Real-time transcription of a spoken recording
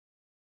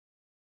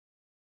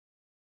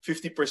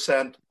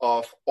50%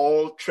 of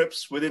all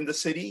trips within the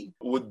city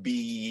would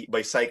be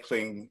by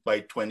cycling by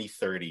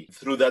 2030.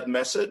 Through that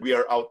method, we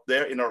are out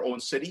there in our own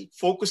city,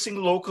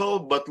 focusing local,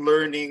 but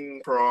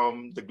learning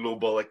from the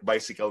global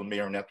bicycle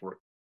mayor network.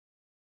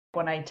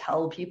 When I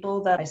tell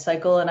people that I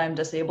cycle and I'm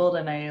disabled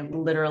and I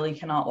literally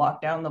cannot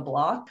walk down the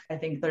block, I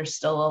think there's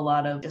still a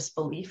lot of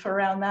disbelief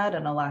around that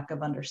and a lack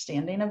of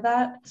understanding of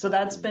that. So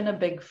that's been a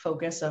big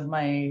focus of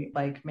my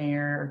bike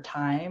mayor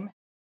time.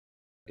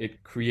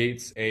 It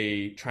creates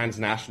a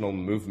transnational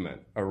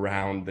movement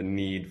around the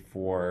need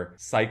for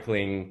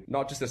cycling,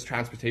 not just as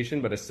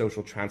transportation, but as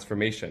social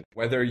transformation.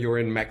 Whether you're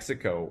in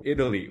Mexico,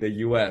 Italy, the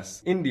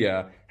US,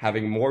 India,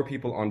 having more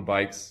people on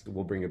bikes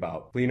will bring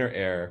about cleaner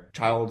air,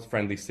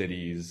 child-friendly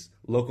cities,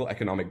 local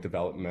economic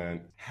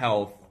development,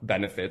 health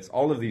benefits,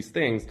 all of these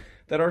things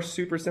that are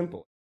super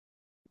simple.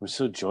 We're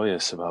so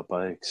joyous about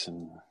bikes,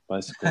 and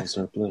bicycles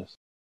are bliss.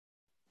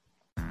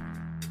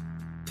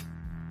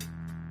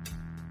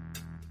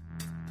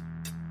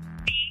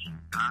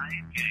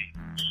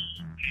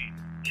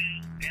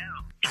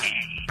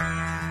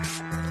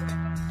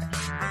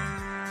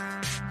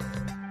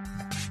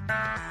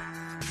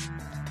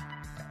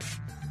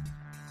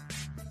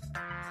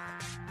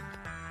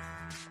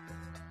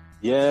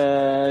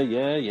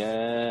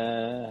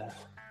 Yeah.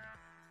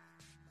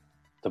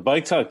 The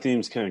Bike Talk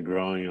theme's kind of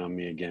growing on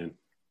me again.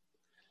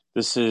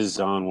 This is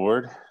Don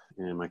Ward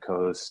and my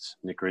co-host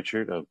Nick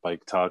Richard of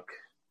Bike Talk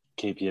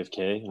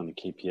KPFK on the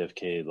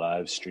KPFK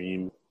live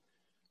stream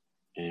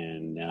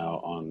and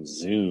now on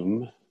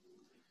Zoom.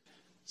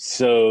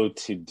 So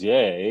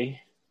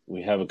today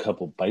we have a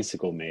couple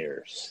bicycle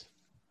mayors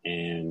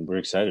and we're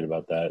excited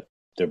about that.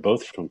 They're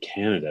both from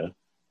Canada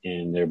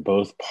and they're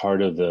both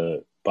part of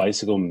the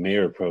Bicycle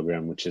Mayor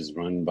Program, which is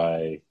run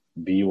by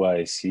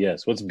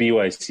BYCS. What's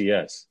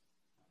BYCS?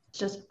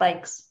 Just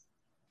bikes.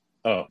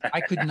 Oh.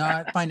 I could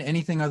not find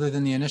anything other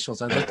than the initials.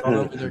 I looked all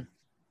over there.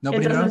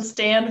 Nobody It doesn't knows?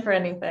 stand for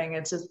anything.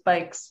 It's just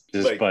bikes.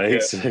 Just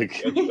bikes.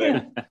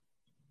 Yeah.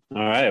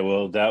 All right.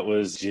 Well, that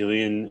was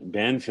Jillian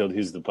Banfield,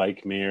 who's the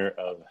bike mayor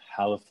of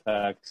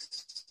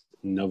Halifax,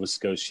 Nova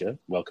Scotia.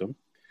 Welcome.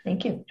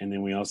 Thank you. And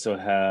then we also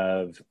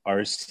have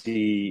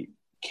RC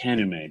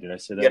Canume. Did I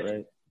say that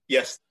right?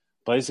 Yes.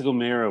 Bicycle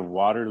mayor of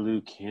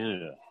Waterloo,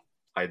 Canada.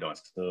 I don't.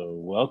 So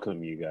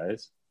welcome, you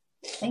guys.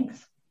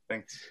 Thanks.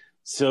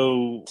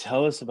 So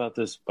tell us about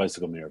this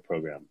Bicycle Mayor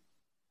Program.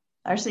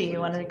 RC, you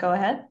want to go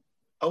ahead?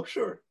 Oh,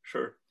 sure.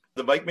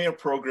 The Bike Mayor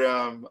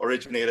Program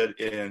originated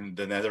in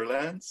the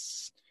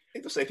Netherlands.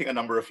 It was, a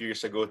number of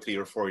years ago, 3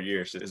 or 4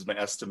 years is my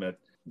estimate.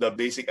 The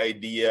basic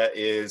idea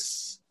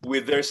is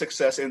with their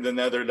success in the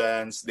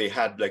Netherlands, they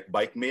had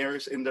bike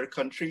mayors in their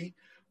country,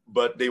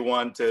 but they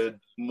wanted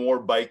more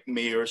bike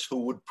mayors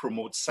who would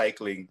promote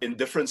cycling in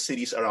different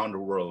cities around the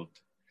world.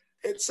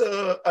 It's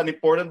an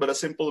important but a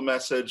simple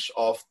message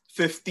of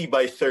 50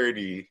 by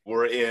 30,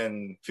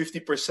 wherein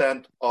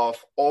 50%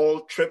 of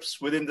all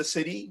trips within the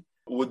city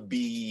would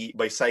be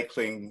by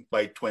cycling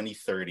by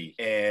 2030.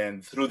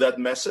 And through that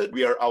method,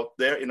 we are out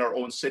there in our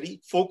own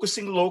city,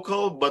 focusing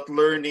local, but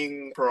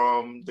learning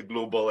from the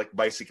global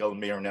bicycle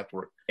mayor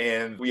network.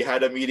 And we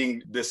had a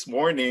meeting this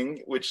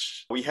morning,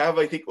 which we have,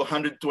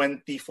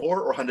 124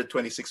 or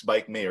 126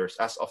 bike mayors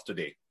as of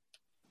today.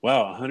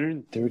 Wow,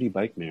 130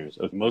 bike mayors,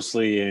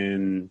 mostly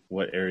in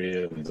what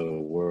area of the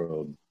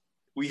world?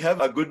 We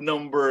have a good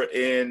number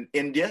in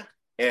India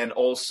and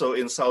also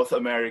in South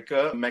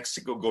America,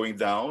 Mexico going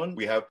down.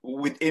 We have,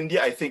 with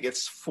India, I think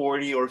it's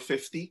 40 or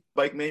 50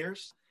 bike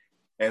mayors.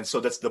 And so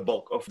that's the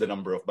bulk of the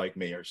number of bike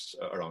mayors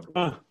around.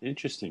 Ah,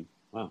 interesting.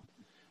 Wow.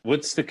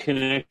 What's the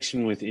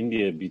connection with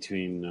India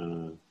between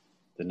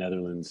the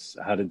Netherlands?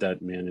 How did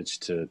that manage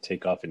to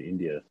take off in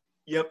India?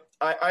 Yep.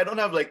 I don't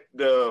have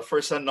the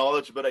first-hand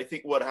knowledge, but I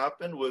think what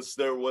happened was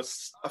there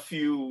was a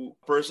few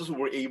persons who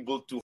were able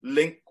to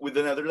link with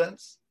the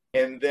Netherlands.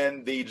 And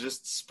then they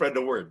just spread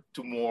the word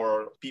to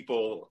more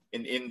people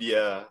in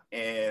India.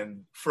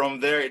 And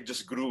from there, it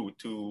just grew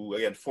to,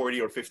 again,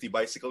 40 or 50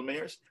 bicycle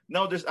mayors.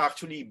 Now there's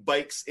actually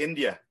Bikes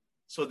India.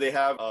 So they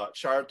have a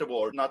charitable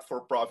or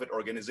not-for-profit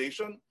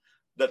organization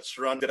that's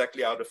run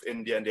directly out of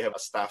India. And they have a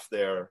staff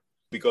there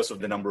because of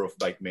the number of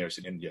bike mayors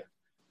in India.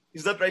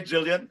 Is that right,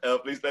 Jillian?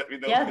 Please let me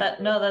know. Yeah,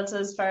 that's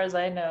as far as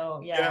I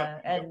know. Yeah.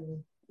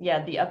 And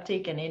yeah, the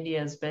uptake in India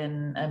has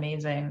been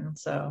amazing.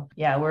 So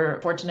yeah, we're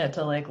fortunate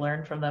to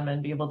learn from them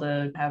and be able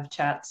to have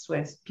chats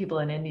with people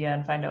in India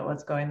and find out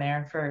what's going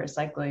there for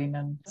cycling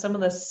and some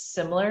of the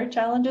similar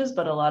challenges,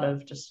 but a lot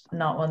of just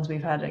not ones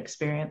we've had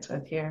experience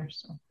with here.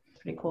 So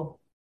it's pretty cool.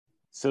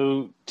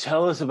 So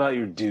tell us about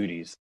your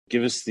duties.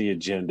 Give us the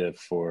agenda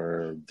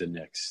for the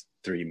next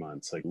 3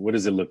 months. What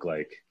does it look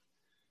like?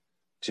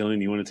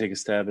 Jillian, you want to take a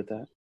stab at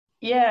that?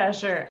 Yeah,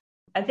 sure.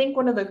 I think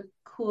one of the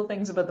cool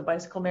things about the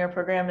Bicycle Mayor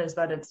program is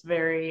that it's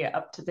very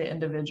up to the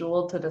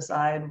individual to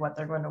decide what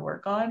they're going to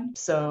work on.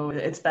 So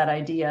it's that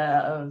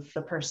idea of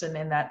the person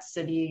in that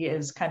city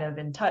is kind of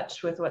in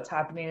touch with what's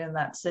happening in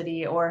that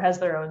city or has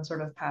their own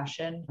sort of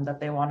passion that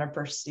they want to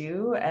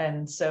pursue.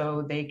 And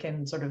so they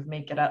can sort of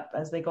make it up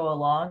as they go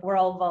along. We're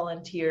all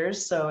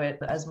volunteers, so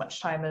as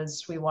much time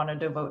as we want to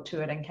devote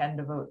to it and can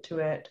devote to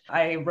it.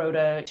 I wrote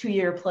a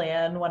 2-year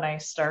plan when I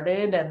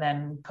started, and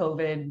then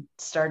COVID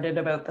started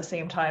about the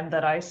same time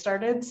that I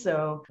started.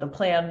 So the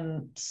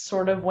plan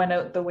sort of went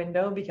out the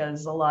window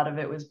because a lot of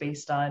it was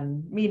based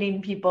on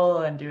meeting people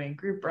and doing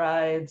group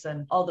rides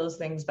and all those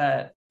things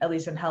that, at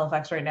least in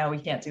Halifax right now, we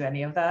can't do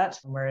any of that.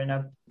 We're in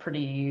a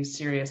pretty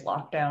serious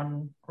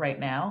lockdown right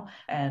now.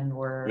 And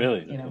we're,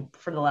 really?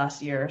 For the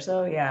last year or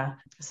so. Yeah.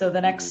 So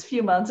the next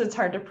few months, it's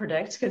hard to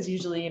predict because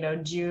usually,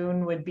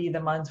 June would be the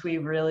month we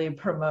really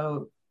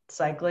promote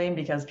cycling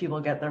because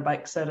people get their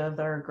bikes out of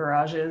their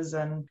garages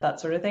and that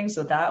sort of thing.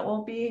 So that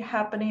won't be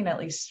happening, at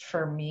least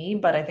for me,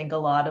 but I think a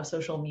lot of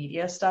social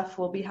media stuff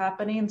will be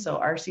happening. So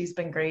RC's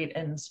been great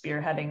in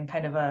spearheading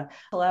kind of a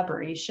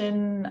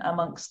collaboration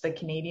amongst the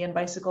Canadian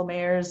bicycle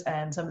mayors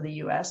and some of the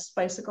US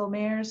bicycle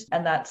mayors.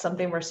 And that's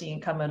something we're seeing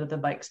come out of the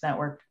Bikes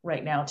Network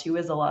right now too,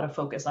 is a lot of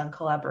focus on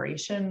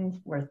collaboration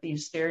with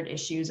these shared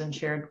issues and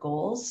shared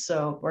goals.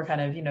 So we're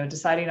kind of,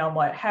 deciding on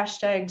what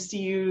hashtags to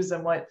use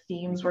and what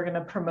themes we're going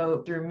to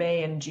promote through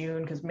May and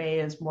June, because May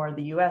is more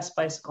the US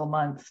bicycle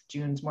month,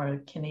 June's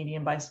more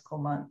Canadian bicycle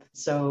month.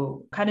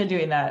 So kind of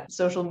doing that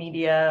social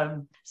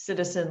media,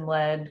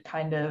 citizen-led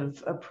kind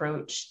of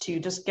approach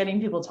to just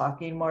getting people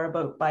talking more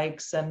about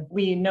bikes. And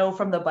we know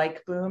from the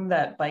bike boom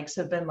that bikes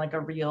have been like a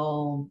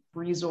real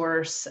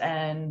resource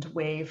and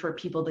way for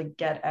people to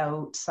get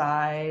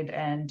outside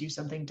and do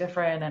something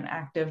different and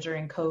active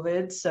during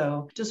COVID.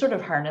 So just sort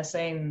of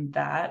harnessing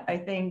that, I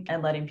think,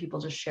 and letting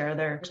people just share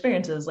their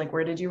experiences, like,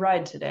 where did you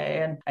ride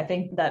today? And I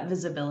think that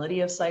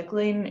visibility of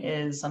cycling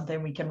is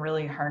something we can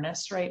really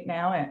harness right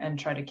now and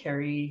try to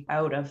carry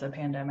out of the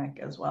pandemic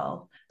as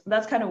well.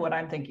 That's kind of what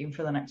I'm thinking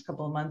for the next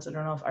couple of months. I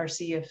don't know if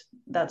RC, if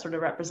that sort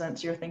of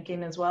represents your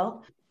thinking as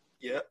well.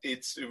 Yeah,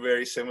 it's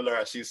very similar.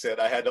 As you said,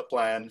 I had a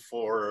plan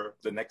for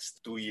the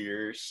next 2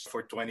 years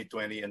for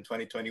 2020 and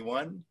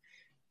 2021.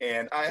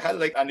 And I had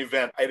like an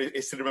event, I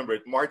still remember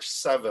it, March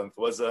 7th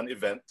was an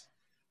event,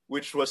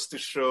 which was to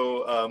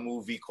show a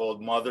movie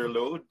called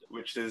Motherload,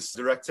 which is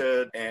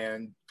directed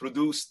and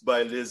produced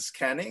by Liz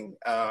Canning,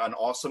 an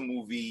awesome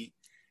movie.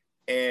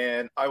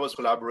 And I was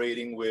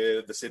collaborating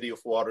with the City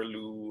of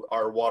Waterloo,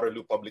 our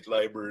Waterloo Public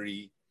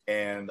Library,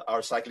 and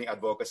our cycling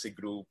advocacy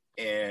group.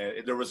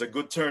 And there was a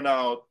good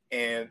turnout,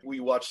 and we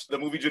watched the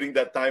movie during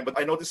that time. But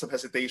I noticed some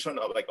hesitation,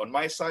 like on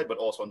my side, but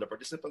also on the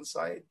participant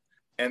side.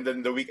 And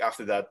then the week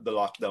after that, the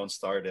lockdown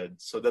started.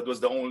 So that was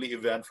the only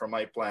event from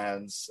my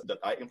plans that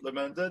I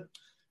implemented.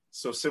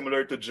 So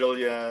similar to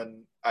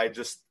Jillian, I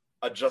just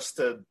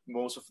adjusted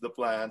most of the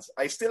plans.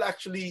 I still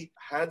actually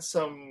had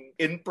some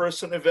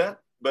in-person event,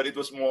 but it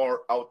was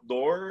more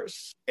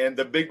outdoors. And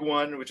the big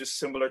one, which is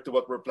similar to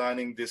what we're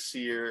planning this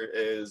year,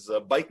 is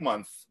Bike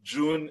Month.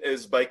 June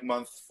is Bike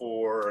Month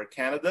for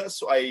Canada.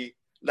 So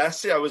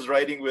last year I was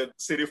riding with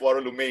City of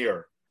Waterloo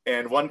Mayor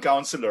and one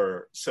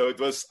councillor. So it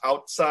was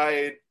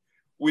outside.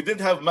 We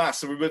didn't have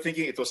masks. So we were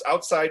thinking it was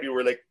outside. We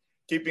were like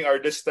keeping our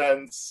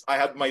distance. I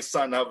had my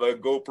son have a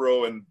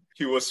GoPro and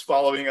he was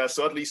following us.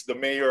 So at least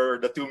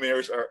the two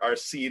mayors are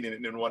seen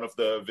in one of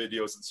the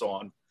videos and so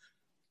on.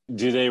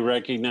 Do they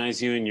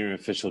recognize you in your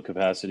official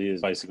capacity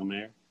as bicycle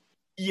mayor?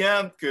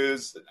 Yeah,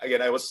 because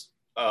again, I was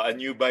a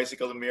new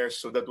bicycle mayor,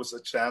 so that was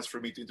a chance for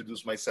me to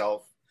introduce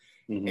myself.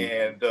 Mm-hmm.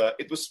 And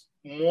it was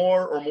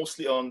more or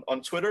mostly on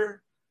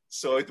Twitter.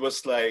 So it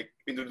was like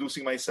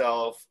introducing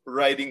myself,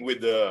 riding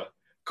with the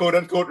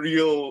quote-unquote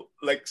real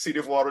like City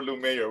of Waterloo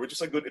mayor, which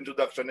is a good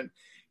introduction. And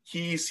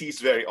he's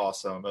very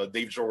awesome.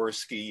 Dave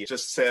Jaworski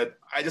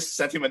I just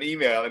sent him an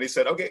email and he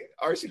said, okay,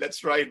 RC,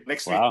 let's ride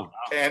next week.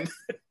 And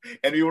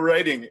we were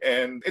riding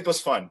and it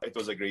was fun. It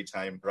was a great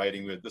time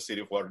riding with the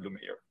City of Waterloo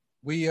mayor.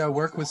 We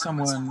work with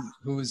someone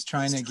who is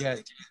trying to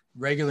get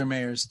regular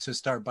mayors to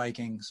start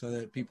biking so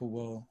that people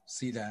will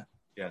see that.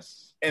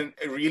 Yes. And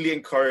I really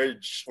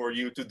encourage for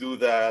you to do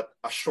that,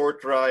 a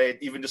short ride,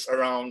 even just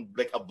around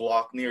like a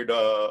block near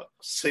the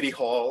city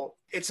hall.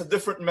 It's a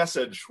different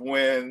message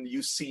when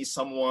you see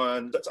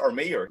someone that's our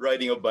mayor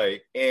riding a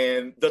bike.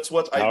 And that's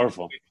what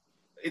powerful.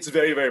 It's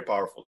very, very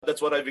powerful.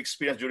 That's what I've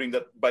experienced during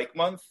that bike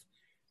month.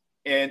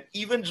 And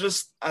even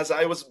just as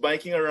I was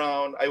biking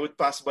around, I would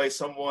pass by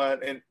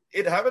someone and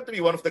it happened to be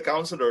one of the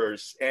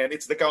councillors. And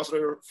it's the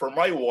councillor for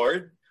my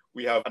ward.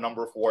 We have a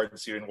number of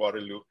wards here in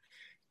Waterloo.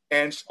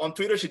 And on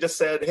Twitter, she just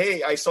said,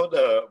 hey, I saw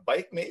the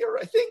bike mayor,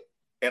 I think.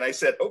 And I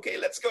said, okay,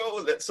 let's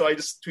go. So I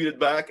just tweeted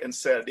back and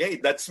said, hey,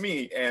 that's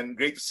me. And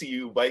great to see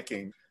you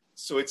biking.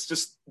 So it's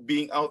just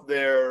being out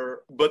there.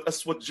 But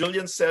as what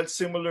Jillian said,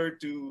 similar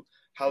to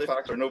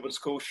Halifax or Nova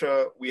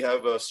Scotia, we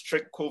have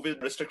strict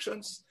COVID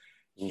restrictions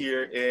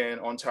here in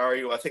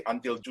Ontario, I think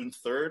until June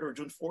 3rd or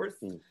June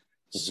 4th.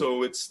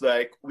 So it's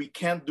like we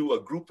can't do a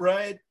group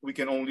ride. We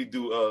can only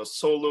do a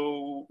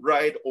solo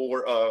ride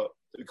or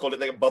we call it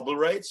like a bubble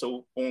ride.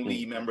 So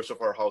only members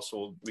of our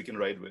household we can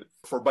ride with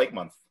for Bike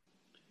Month.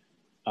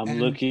 I'm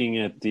looking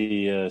at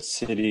the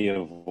city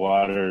of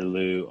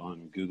Waterloo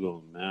on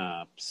Google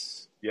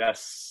Maps.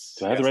 Yes.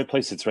 Do I have the right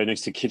place? It's right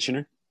next to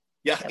Kitchener?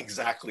 Yeah,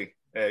 exactly.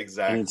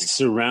 Exactly. And it's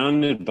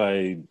surrounded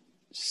by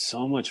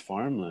so much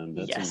farmland.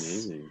 That's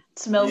amazing. It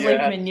smells like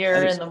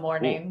manure in the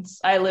mornings.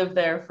 Cool. I lived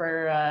there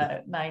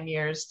for 9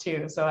 years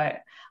too. So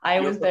I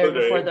was there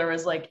before there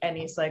was like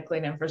any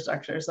cycling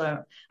infrastructure.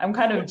 So I'm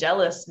kind of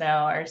jealous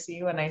now,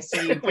 RC, when I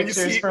see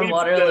pictures from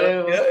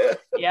Waterloo.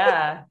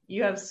 Yeah,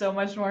 you have so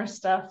much more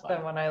stuff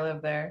than when I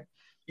lived there.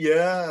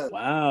 Yeah.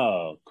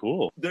 Wow,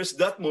 cool. There's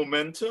that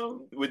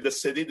momentum with the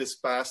city this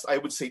past, I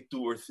would say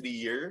 2 or 3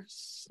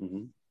 years.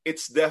 Mm-hmm.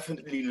 It's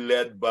definitely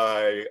led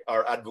by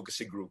our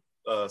advocacy group.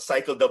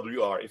 Cycle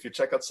WR. If you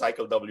check out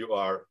Cycle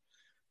WR,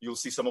 you'll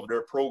see some of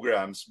their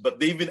programs, but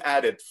they've been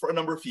at it for a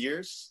number of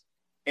years.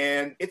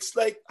 And it's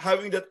like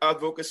having that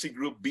advocacy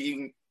group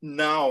being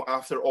now,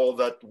 after all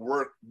that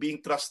work,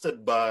 being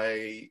trusted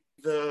by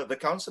the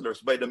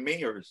councillors, by the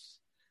mayors,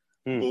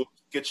 both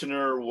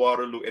Kitchener,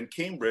 Waterloo, and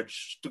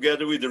Cambridge,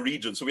 together with the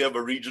region. So we have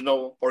a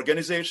regional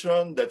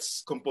organization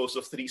that's composed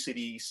of 3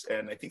 cities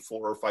and I think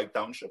 4 or 5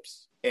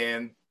 townships.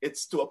 And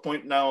it's to a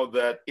point now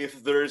that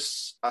if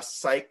there's a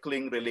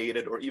cycling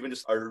related or even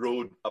just a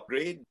road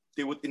upgrade,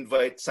 they would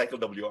invite Cycle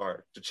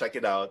WR to check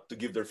it out, to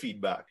give their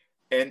feedback.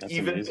 And that's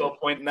even amazing. To a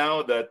point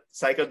now that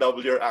Cycle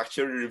WR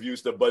actually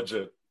reviews the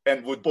budget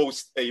and would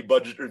post a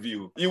budget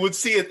review. You would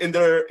see it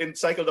in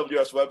Cycle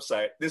WR's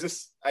website. This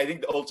is, I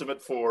think, the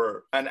ultimate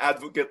for an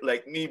advocate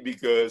like me,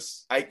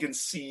 because I can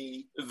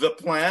see the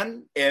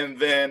plan, and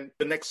then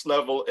the next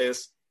level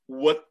is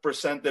what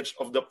percentage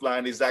of the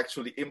plan is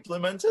actually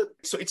implemented.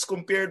 So it's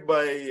compared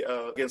by,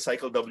 again,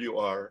 Cycle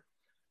WR.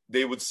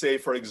 They would say,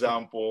 for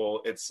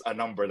example, it's a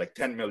number like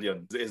 10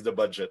 million is the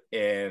budget.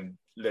 And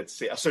let's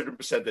say a certain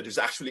percentage is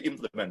actually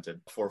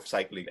implemented for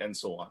cycling and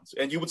so on.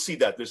 And you would see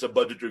that there's a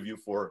budget review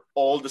for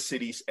all the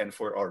cities and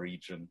for our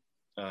region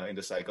in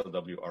the Cycle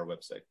WR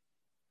website.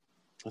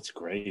 That's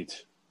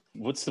great.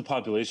 What's the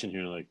population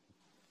here? Like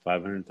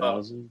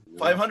 500,000?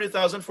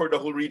 500,000 for the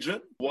whole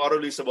region.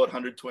 Waterloo is about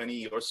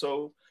 120 or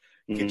so.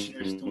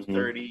 Kitchener is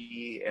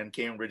 230, and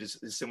Cambridge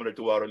is similar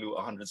to Waterloo,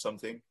 100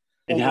 something.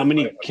 And how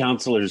many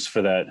councillors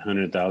for that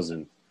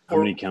 100,000? How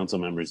many council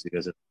members do you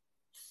guys have?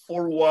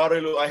 For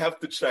Waterloo, I have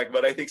to check,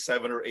 but I think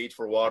 7 or 8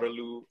 for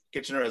Waterloo.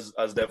 Kitchener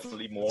has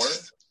definitely more.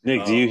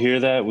 Nick, do you hear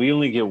that? We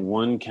only get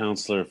 1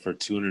 councillor for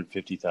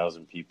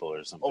 250,000 people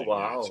or something. Oh,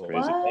 wow. It's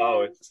crazy.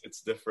 Wow,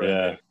 it's different.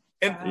 Yeah.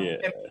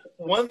 And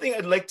one thing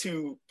I'd like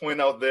to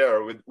point out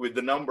there with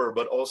the number,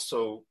 but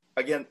also,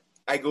 again,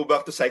 I go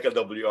back to Cycle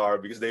WR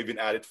because they've been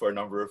at it for a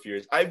number of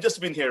years. I've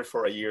just been here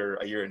for a year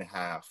and a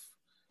half.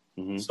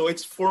 Mm-hmm. So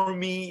it's, for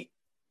me,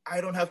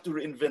 I don't have to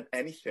reinvent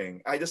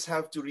anything. I just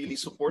have to really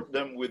support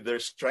them with their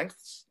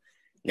strengths.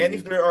 Mm-hmm. And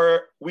if there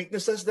are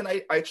weaknesses, then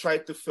I try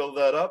to fill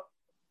that up.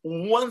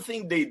 One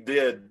thing they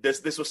did,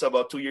 this was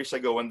about 2 years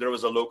ago when there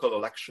was a local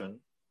election.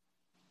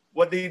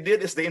 What they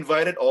did is they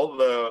invited all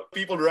the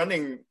people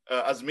running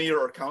as mayor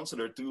or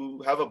councillor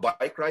to have a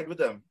bike ride with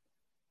them,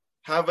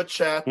 have a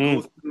chat,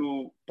 go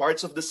through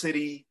parts of the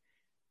city,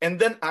 and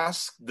then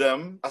ask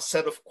them a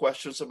set of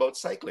questions about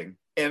cycling.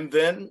 And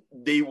then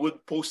they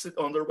would post it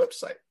on their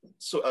website.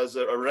 So as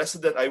a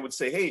resident, I would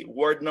say, hey, I'm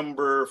Ward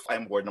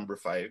number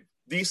 5.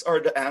 These are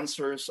the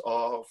answers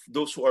of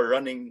those who are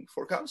running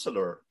for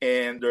councillor.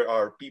 And there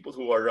are people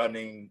who are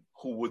running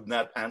who would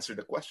not answer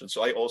the question.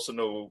 So I also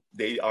know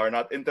they are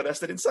not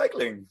interested in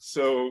cycling.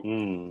 So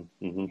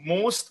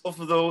most of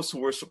those who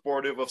were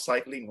supportive of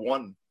cycling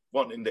won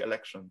in the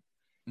election.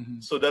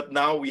 Mm-hmm. So that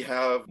now we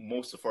have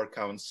most of our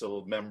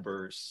council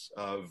members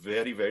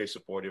very, very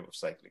supportive of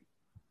cycling.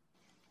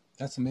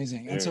 That's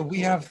amazing. And so we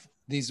have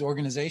these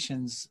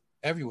organizations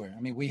everywhere.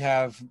 I mean, we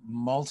have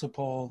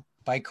multiple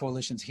bike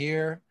coalitions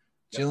here.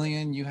 Yep.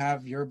 Jillian, you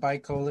have your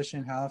bike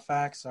coalition.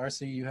 Halifax,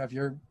 RC, you have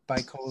your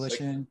bike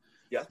coalition.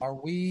 Yeah.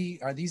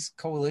 Are these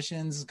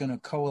coalitions going to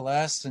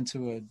coalesce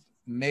into a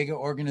mega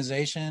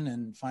organization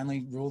and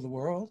finally rule the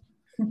world?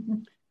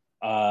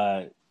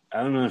 I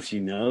don't know if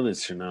you know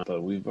this or not,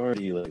 but we've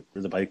already, we're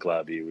the bike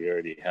lobby. We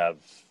already have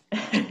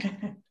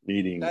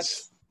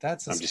meetings.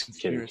 That's a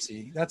conspiracy.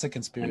 Kidding. That's a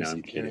conspiracy.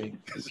 I'm kidding.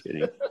 Just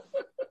kidding.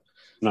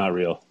 Not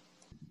real.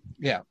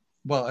 Yeah.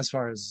 Well, as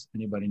far as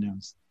anybody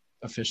knows,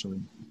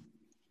 officially.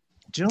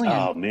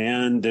 Jillian. Oh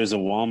man, there's a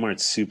Walmart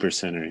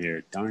Supercenter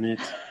here. Darn it.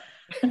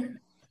 Jillian.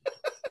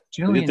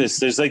 Look at this.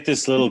 There's like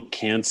this little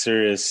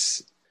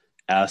cancerous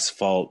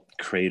asphalt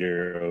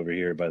crater over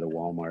here by the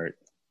Walmart.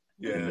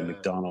 Yeah. In the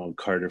McDonald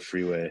Carter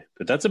Freeway.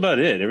 But that's about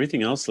it.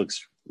 Everything else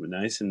looks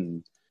nice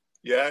and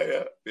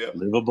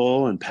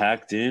livable and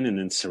packed in and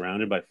then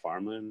surrounded by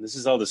farmland. This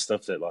is all the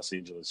stuff that Los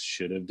Angeles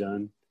should have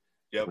done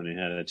when they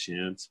had a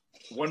chance.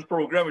 One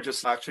program which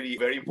is actually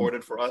very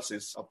important for us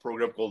is a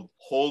program called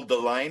Hold the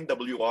Line,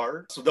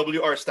 WR. So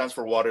WR stands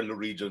for Waterloo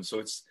Region. So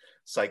it's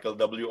Cycle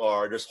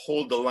WR. There's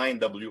Hold the Line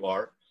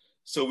WR.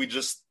 So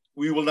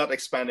we will not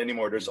expand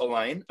anymore. There's a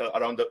line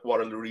around the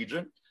Waterloo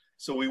region.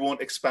 So we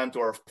won't expand to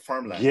our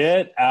farmland.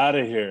 Get out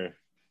of here.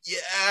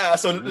 Yeah,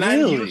 so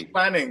land use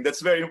planning,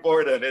 that's very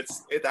important.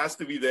 It has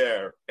to be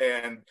there.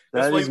 And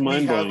that's why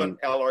we have an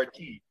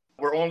LRT.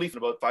 We're only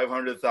about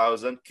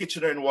 500,000.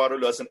 Kitchener and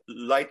Waterloo has a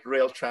light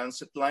rail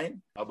transit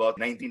line, about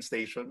 19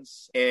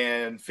 stations.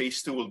 And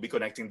phase 2 will be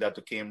connecting that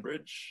to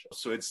Cambridge.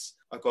 So it's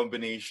a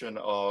combination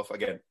of,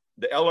 again,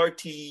 the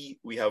LRT,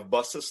 we have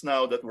buses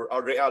now that were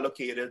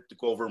reallocated to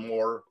cover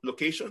more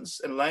locations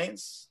and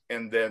lines,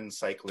 and then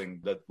cycling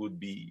that would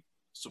be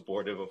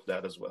supportive of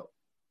that as well.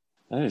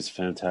 That is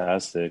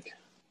fantastic.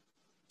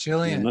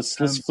 Jillian,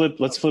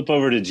 let's flip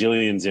over to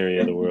Jillian's area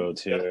of the world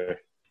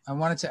here. I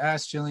wanted to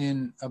ask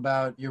Jillian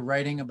about your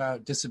writing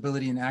about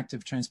disability and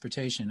active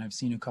transportation. I've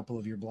seen a couple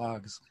of your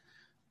blogs.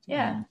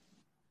 Yeah.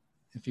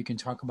 If you can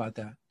talk about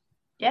that.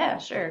 Yeah,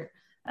 sure.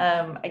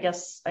 I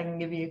guess I can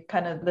give you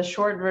kind of the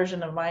short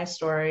version of my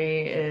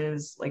story.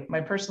 Is like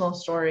my personal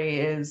story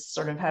is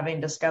sort of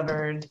having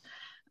discovered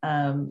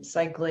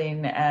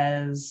cycling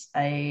as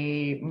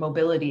a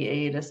mobility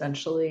aid.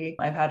 Essentially,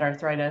 I've had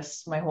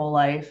arthritis my whole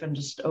life, and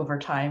just over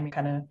time it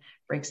kind of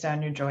breaks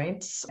down your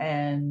joints.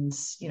 And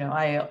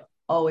I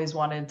always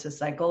wanted to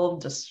cycle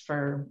just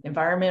for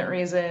environment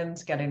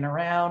reasons, getting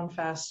around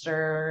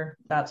faster,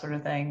 that sort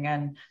of thing.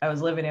 And I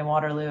was living in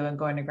Waterloo and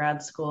going to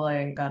grad school.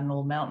 I got an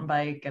old mountain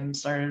bike and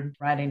started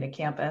riding to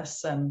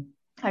campus, and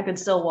I could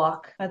still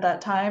walk at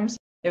that time. So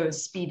it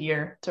was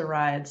speedier to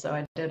ride, so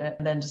I did it.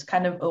 And then just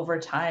kind of over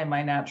time,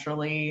 I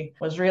naturally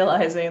was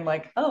realizing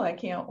like, oh, I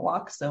can't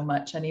walk so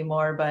much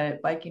anymore,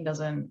 but biking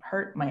doesn't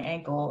hurt my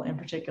ankle in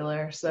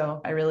particular.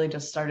 So I really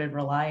just started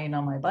relying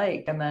on my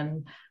bike. And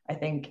then I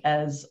think,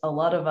 as a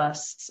lot of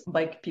us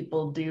bike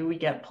people do, we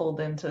get pulled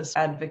into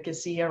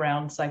advocacy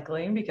around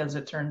cycling, because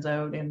it turns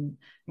out in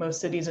most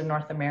cities in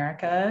North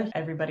America,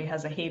 everybody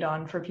has a hate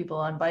on for people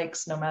on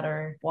bikes, no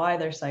matter why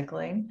they're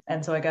cycling.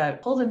 And so I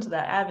got pulled into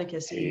that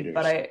advocacy,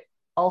 but I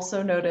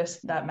also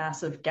noticed that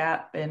massive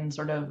gap in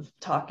sort of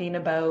talking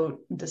about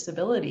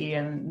disability,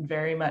 and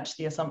very much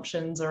the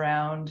assumptions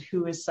around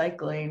who is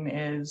cycling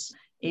is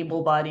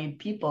able-bodied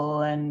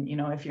people. And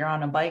if you're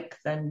on a bike,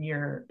 then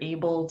you're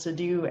able to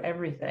do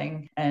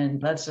everything, and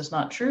that's just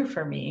not true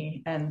for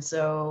me. And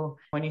so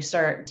when you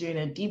start doing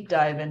a deep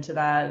dive into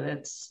that,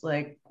 it's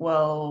like,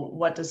 well,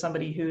 what does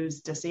somebody who's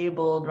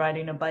disabled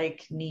riding a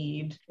bike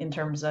need in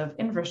terms of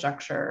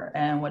infrastructure,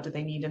 and what do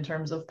they need in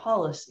terms of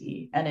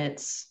policy? And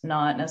it's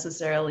not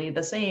necessarily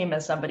the same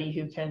as somebody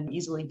who can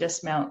easily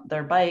dismount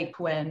their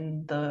bike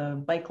when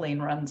the bike lane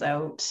runs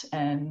out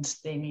and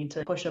they need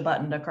to push a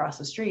button to cross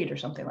the street or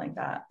something like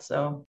that.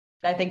 So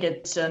I think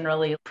it's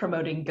generally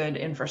promoting good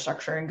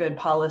infrastructure and good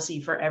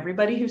policy for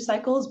everybody who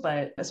cycles,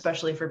 but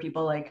especially for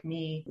people like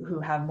me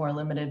who have more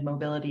limited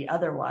mobility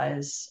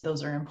otherwise.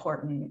 Those are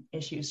important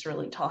issues to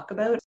really talk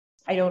about.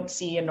 I don't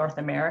see in North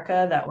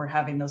America that we're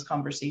having those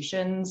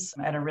conversations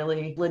at a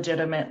really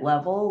legitimate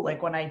level.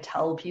 Like when I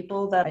tell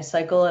people that I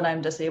cycle and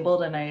I'm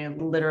disabled and I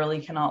literally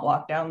cannot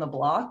walk down the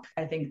block,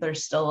 I think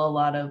there's still a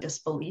lot of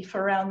disbelief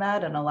around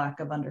that and a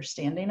lack of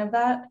understanding of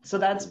that. So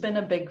that's been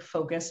a big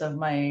focus of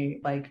my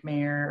Bike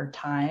Mayor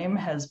time,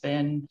 has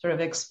been sort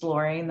of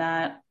exploring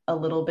that a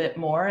little bit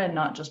more, and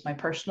not just my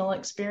personal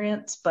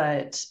experience,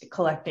 but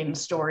collecting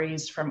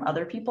stories from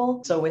other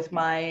people. So with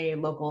my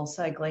local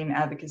cycling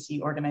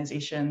advocacy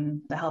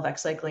organization, the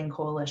Halifax Cycling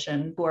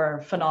Coalition, who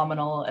are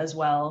phenomenal as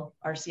well,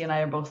 RC and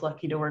I are both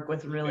lucky to work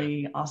with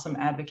really awesome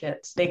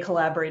advocates. They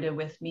collaborated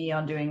with me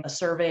on doing a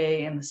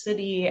survey in the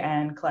city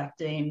and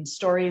collecting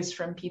stories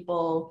from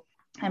people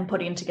and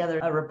putting together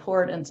a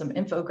report and some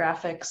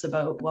infographics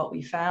about what we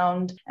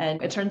found.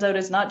 And it turns out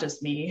it's not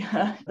just me.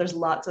 There's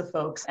lots of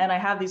folks. And I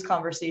have these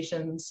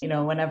conversations,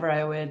 whenever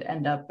I would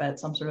end up at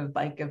some sort of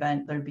bike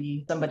event, there'd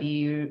be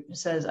somebody who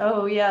says,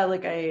 oh yeah,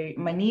 like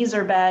my knees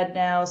are bad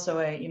now.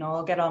 So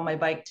I'll get on my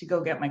bike to go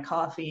get my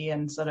coffee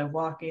instead of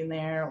walking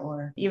there.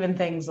 Or even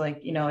things like,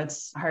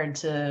 it's hard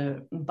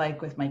to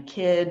bike with my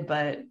kid,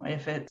 but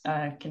if it's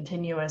a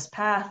continuous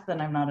path,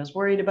 then I'm not as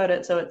worried about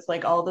it. So it's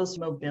like all those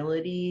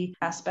mobility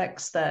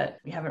aspects that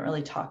we haven't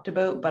really talked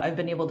about, but I've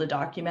been able to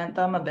document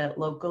them a bit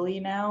locally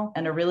now.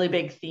 And a really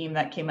big theme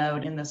that came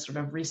out in this sort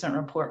of recent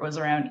report was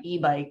around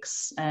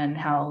e-bikes, and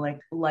how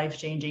like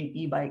life-changing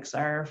e-bikes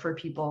are for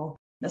people,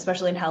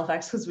 especially in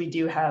Halifax, because we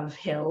do have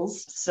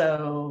hills.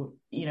 So,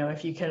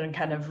 if you can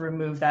kind of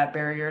remove that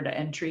barrier to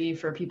entry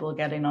for people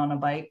getting on a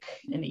bike,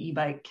 an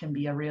e-bike can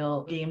be a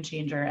real game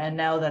changer. And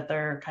now that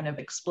they're kind of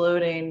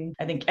exploding,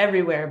 I think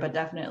everywhere, but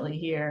definitely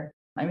here,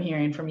 I'm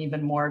hearing from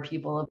even more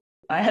people.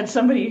 I had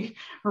somebody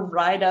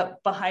ride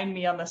up behind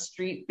me on the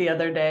street the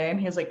other day, and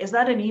he was like, is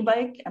that an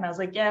e-bike? And I was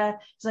like, yeah.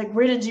 He's like,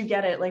 where did you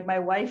get it? Like, my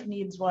wife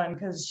needs one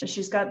because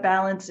she's got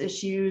balance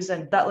issues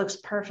and that looks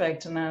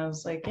perfect. And I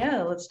was like,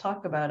 yeah, let's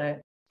talk about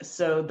it.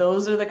 So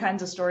those are the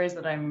kinds of stories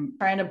that I'm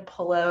trying to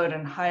pull out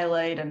and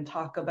highlight and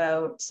talk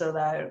about so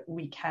that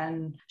we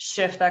can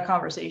shift that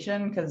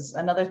conversation. Because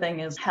another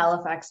thing is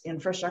Halifax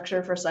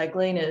infrastructure for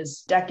cycling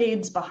is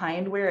decades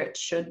behind where it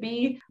should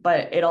be,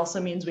 but it also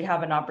means we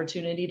have an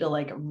opportunity to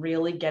like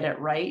really get it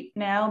right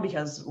now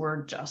because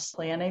we're just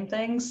planning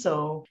things.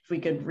 So if we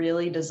could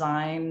really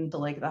design to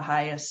like the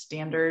highest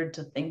standard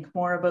to think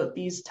more about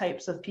these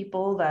types of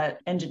people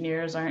that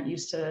engineers aren't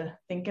used to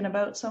thinking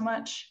about so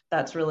much,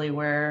 that's really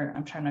where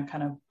I'm trying to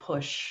kind of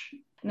push.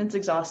 And it's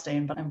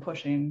exhausting, but I'm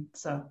pushing.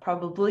 So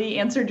probably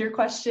answered your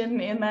question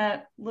in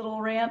that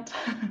little rant.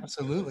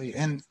 Absolutely.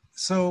 And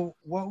so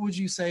what would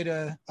you say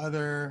to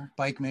other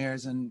bike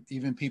mayors and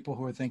even people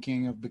who are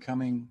thinking of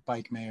becoming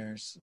bike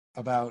mayors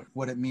about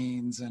what it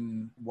means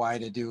and why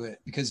to do it?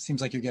 Because it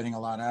seems like you're getting a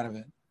lot out of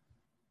it.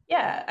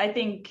 Yeah, I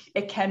think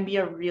it can be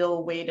a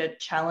real way to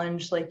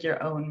challenge like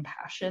your own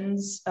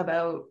passions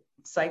about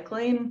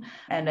cycling.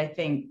 And I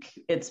think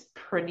it's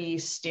pretty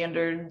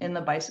standard in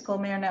the Bicycle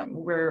Mayor Net.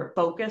 We're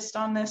focused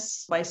on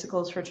this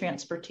bicycles for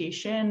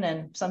transportation.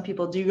 And some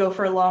people do go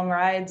for long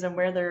rides and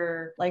wear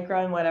their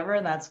Lycra and whatever,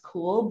 and that's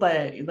cool.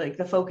 But like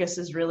the focus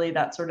is really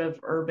that sort of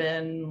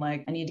urban,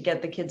 like I need to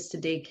get the kids to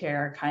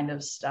daycare kind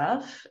of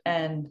stuff.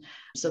 And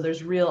so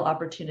there's real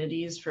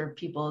opportunities for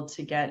people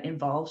to get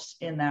involved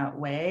in that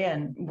way.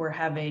 And we're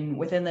having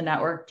within the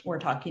network, we're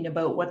talking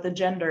about what the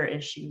gender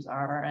issues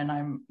are. And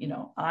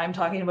I'm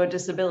talking about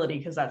disability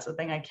because that's the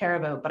thing I care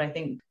about. But I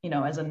think,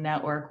 as a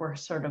network, we're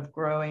sort of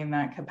growing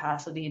that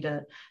capacity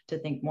to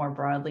think more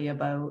broadly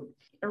about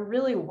a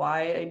really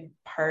wide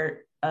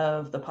part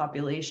of the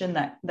population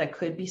that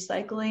could be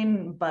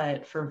cycling,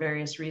 but for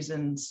various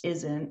reasons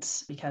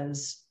isn't,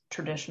 because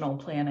traditional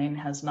planning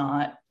has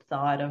not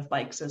thought of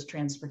bikes as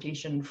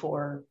transportation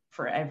for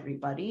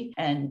everybody.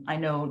 And I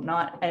know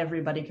not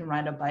everybody can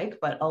ride a bike,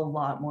 but a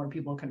lot more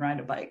people can ride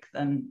a bike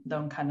than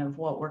kind of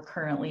what we're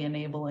currently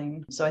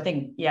enabling. So I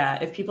think,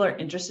 if people are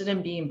interested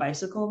in being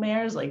bicycle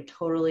mayors, like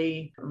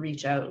totally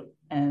reach out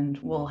and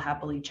we'll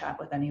happily chat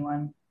with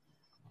anyone.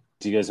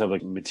 Do you guys have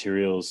like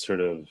materials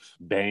sort of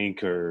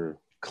bank or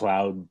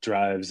cloud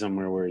drive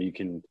somewhere where you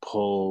can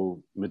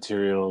pull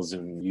materials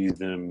and use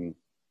them,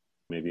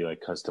 maybe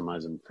like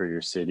customize them for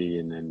your city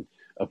and then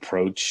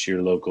approach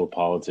your local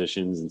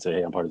politicians and say,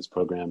 hey, I'm part of this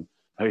program.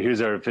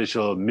 Here's our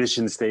official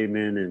mission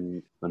statement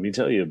and let me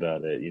tell you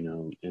about it,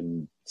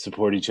 and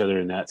support each other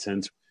in that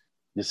sense.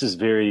 This is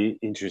very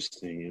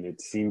interesting and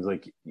it seems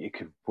like it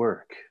could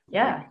work.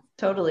 Yeah,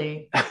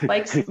 totally.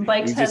 Bikes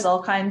has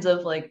all kinds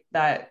of like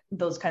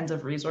those kinds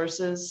of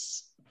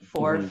resources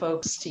for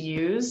folks to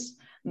use.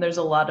 And there's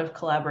a lot of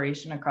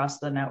collaboration across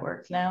the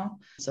network now.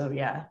 So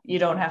you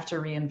don't have to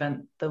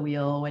reinvent the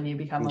wheel when you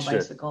become a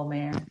bicycle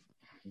mayor.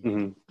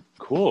 Mm-hmm.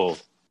 Cool.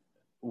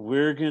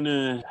 We're going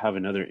to have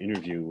another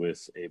interview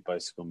with a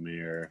bicycle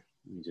mayor.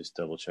 Let me just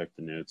double check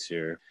the notes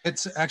here.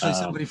 It's actually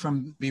somebody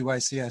from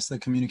BYCS, the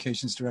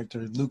communications director,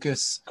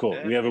 Lucas. Cool.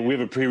 We have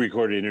a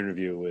pre-recorded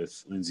interview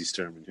with Lindsay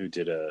Sturman, who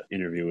did an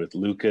interview with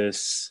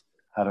Lucas.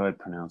 How do I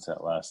pronounce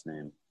that last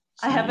name?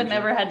 I haven't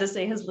never had to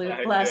say his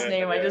last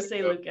name. I just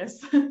say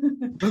Lucas.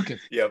 Lucas.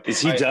 Yep. Is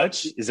he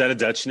Dutch? Is that a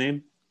Dutch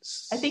name?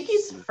 I think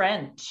he's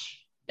French.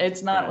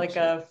 It's not like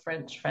a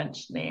French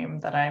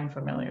name that I'm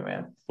familiar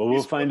with. Well,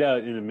 we'll find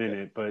out in a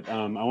minute, but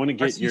I want to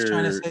get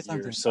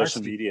your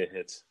social media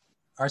hits.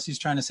 RC's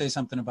trying to say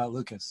something about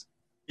Lucas.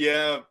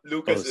 Yeah,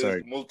 Lucas is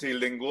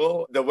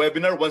multilingual. The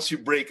webinar, once you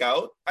break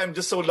out, I'm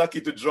just so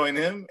lucky to join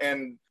him.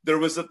 And there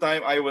was a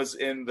time I was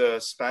in the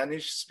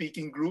Spanish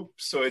speaking group.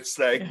 So it's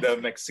like the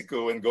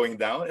Mexico and going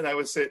down. And I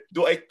would say,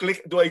 do I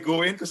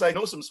go in? Because I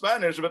know some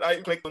Spanish, but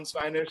I clicked on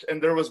Spanish and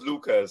there was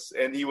Lucas.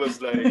 And he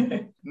was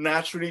like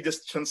naturally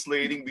just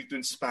translating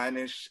between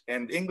Spanish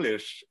and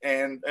English.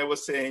 And I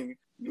was saying,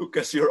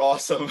 Lucas, you're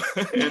awesome.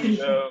 And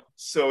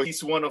so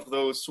he's one of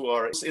those who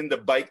are in the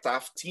Bike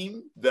TAF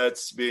team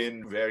that's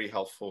been very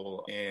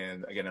helpful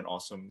and, again, an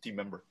awesome team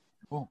member.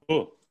 Cool.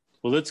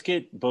 Well, let's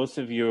get both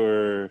of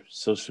your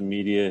social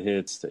media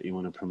hits that you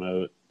want to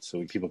promote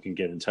so people can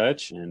get in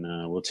touch. And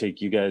we'll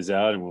take you guys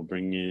out and we'll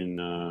bring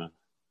in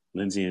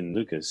Lindsay and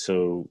Lucas.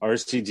 So,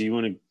 RC, do you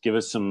want to give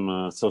us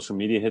some social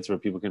media hits where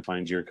people can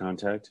find your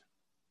contact?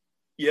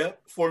 Yeah,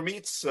 for me,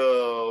 it's...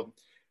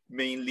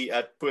 mainly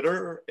at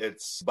Twitter,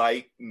 it's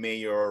Bike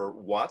Mayor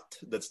Watt.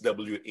 That's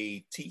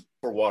WAT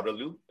for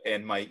Waterloo.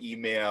 And my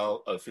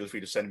email, feel free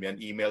to send me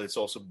an email. It's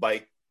also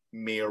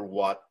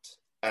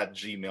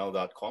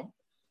bikemayorwatt@gmail.com.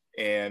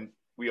 And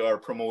we are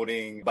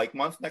promoting Bike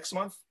Month next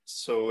month.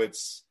 So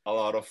it's a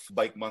lot of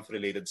Bike Month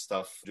related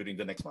stuff during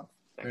the next month.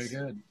 Thanks.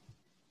 Very good.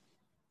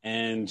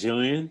 And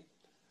Jillian?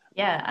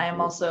 Yeah,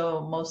 I'm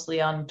also mostly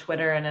on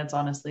Twitter, and it's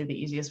honestly the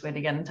easiest way to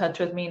get in touch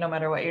with me no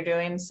matter what you're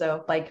doing.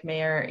 So Bike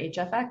Mayor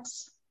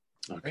HFX.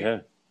 Okay.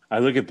 I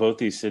look at both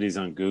these cities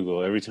on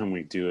Google. Every time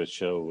we do a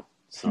show with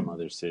some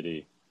other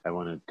city, I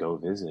want to go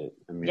visit.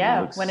 I mean,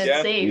 when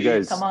it's safe, you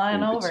guys come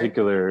on over.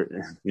 Particular,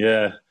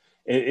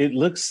 it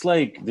looks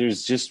like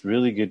there's just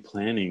really good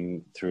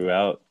planning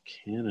throughout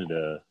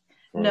Canada.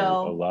 for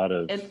No, a lot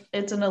of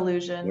it's an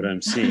illusion. what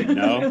I'm seeing.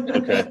 No?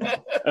 Okay.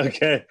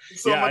 Okay.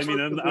 So yeah, much I mean,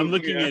 work to I'm do,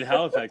 looking yeah. at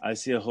Halifax. I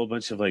see a whole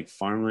bunch of like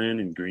farmland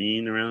and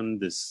green around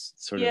this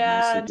sort of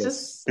Yeah, nicely.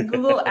 just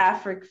Google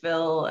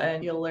Africville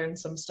and you'll learn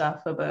some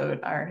stuff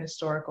about our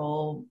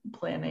historical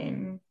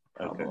planning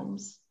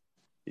problems.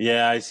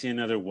 Yeah, I see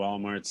another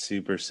Walmart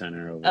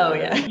Supercenter over Oh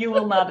there. yeah, you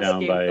will not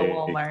Down escape by- the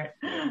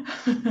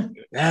Walmart.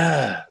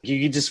 Yeah,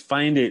 you can just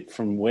find it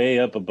from way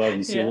up above.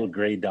 You see a Yeah. little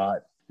gray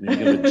dot, and then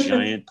you have a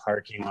giant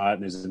parking lot,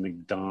 and there's a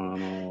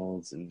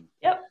McDonald's, and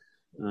Yep.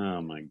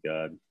 oh my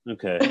god.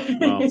 Okay,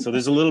 well, so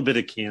there's a little bit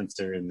of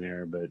cancer in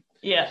there, but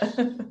Yeah.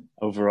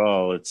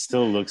 overall, it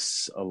still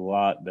looks a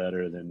lot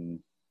better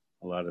than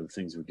a lot of the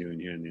things we're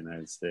doing here in the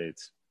United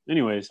States.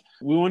 Anyways,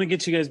 we want to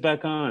get you guys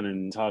back on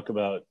and talk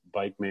about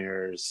bike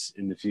mayors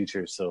in the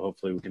future. So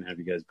hopefully we can have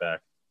you guys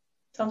back.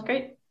 Sounds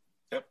great.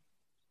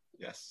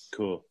 Yes.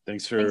 Cool.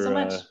 Thanks Thanks so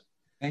much.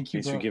 Thank you,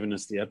 thanks for bro. giving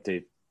us the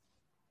update.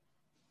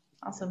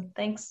 Awesome.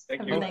 Thanks.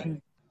 Thank Have you. a good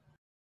night.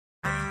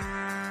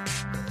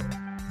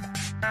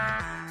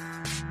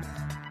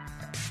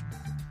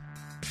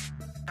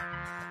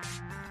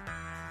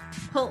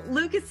 Well,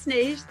 Lucas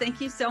Snage, thank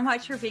you so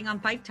much for being on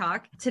Bike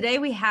Talk. Today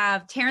we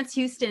have Terrence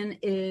Houston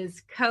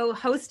is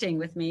co-hosting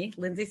with me,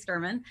 Lindsay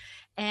Sturman.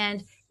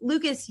 And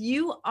Lucas,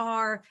 you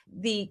are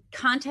the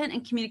content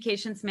and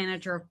communications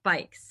manager of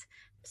Bikes,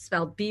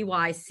 spelled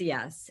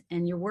BYCS,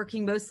 and you're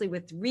working mostly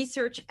with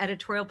research,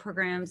 editorial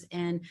programs,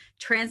 and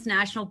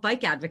transnational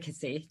bike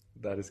advocacy.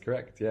 That is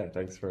correct. Yeah,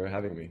 thanks for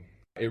having me.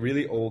 It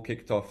really all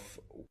kicked off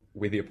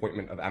with the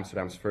appointment of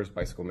Amsterdam's first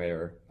bicycle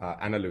mayor,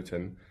 Anna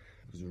Luton.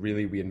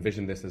 Really, we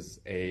envisioned this as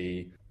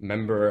a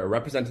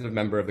representative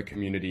member of the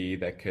community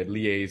that could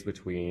liaise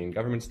between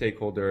government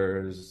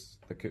stakeholders,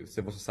 the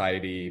civil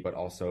society, but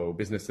also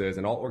businesses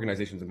and all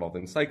organizations involved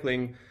in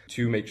cycling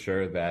to make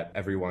sure that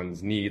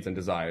everyone's needs and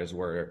desires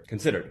were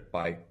considered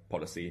by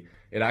policy.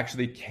 It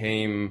actually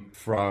came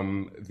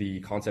from the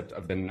concept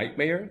of the night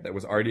mayor that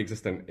was already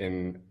existent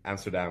in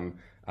Amsterdam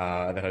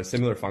that had a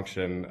similar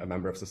function. A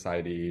member of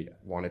society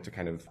wanted to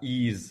kind of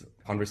ease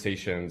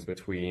conversations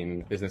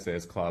between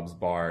businesses, clubs,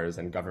 bars,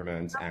 and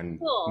governments and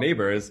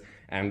neighbors.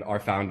 And our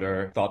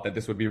founder thought that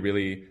this would be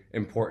really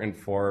important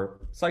for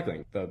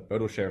cycling. The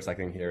modal share of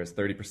cycling here is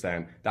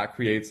 30%. That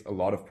creates a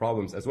lot of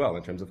problems as well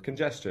in terms of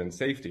congestion,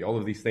 safety. All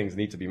of these things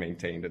need to be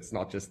maintained. It's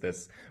not just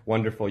this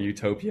wonderful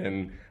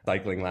utopian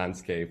cycling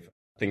landscape.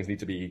 Things need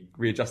to be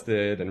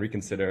readjusted and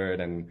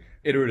reconsidered and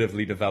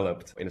iteratively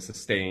developed in a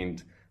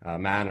sustained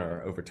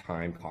manner over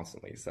time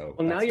constantly. So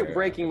well, now you're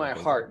breaking my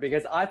heart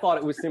because I thought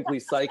it was simply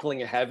cycling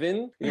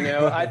heaven. You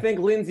know, I think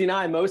Lindsay and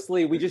I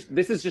mostly,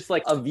 this is just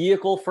like a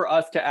vehicle for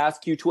us to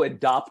ask you to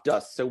adopt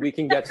us so we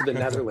can get to the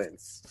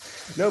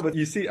Netherlands. No, but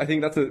you see, I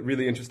think that's a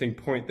really interesting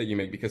point that you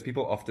make because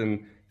people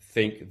often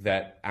think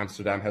that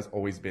Amsterdam has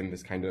always been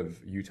this kind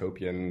of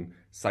utopian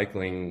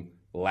cycling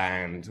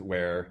land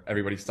where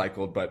everybody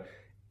cycled, but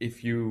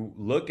if you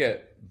look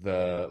at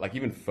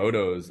even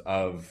photos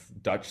of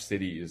Dutch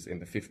cities in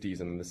the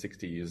 50s and the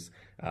 60s,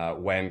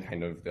 when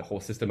kind of the whole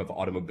system of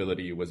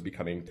automobility was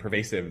becoming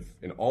pervasive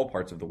in all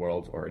parts of the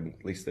world, or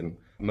at least in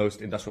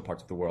most industrial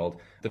parts of the world,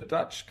 the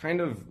Dutch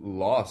kind of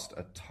lost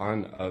a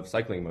ton of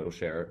cycling modal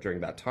share during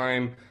that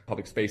time.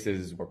 Public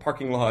spaces were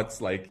parking lots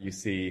like you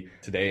see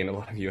today in a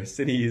lot of US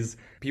cities.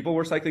 People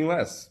were cycling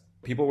less.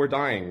 People were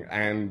dying.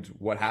 And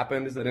what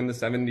happened is that in the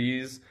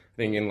 70s, I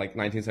think in like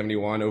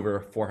 1971, over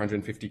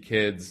 450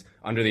 kids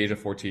under the age of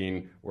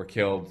 14 were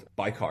killed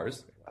by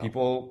cars.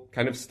 People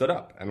kind of stood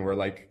up and were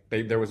like,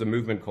 there was a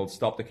movement called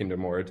Stop the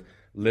Kindermoord,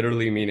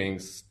 literally meaning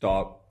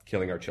stop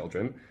killing our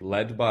children,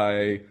 led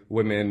by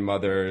women,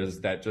 mothers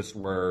that just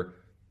were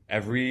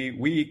every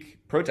week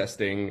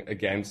protesting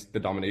against the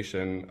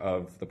domination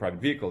of the private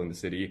vehicle in the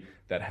city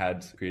that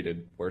had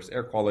created worse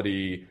air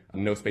quality,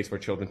 no space for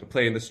children to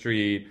play in the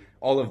street,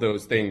 all of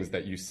those things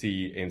that you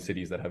see in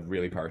cities that have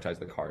really prioritized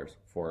the cars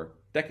for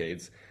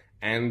decades.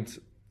 And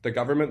the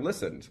government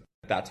listened.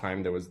 At that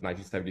time, there was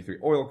 1973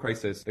 oil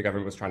crisis. The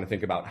government was trying to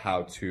think about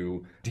how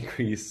to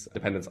decrease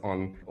dependence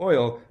on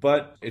oil,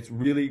 but it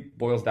really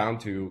boils down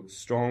to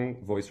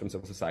strong voice from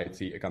civil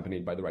society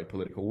accompanied by the right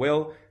political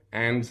will.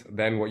 And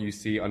then what you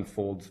see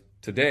unfold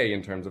today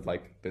in terms of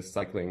like this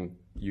cycling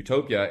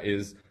utopia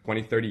is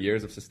 20, 30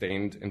 years of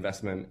sustained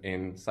investment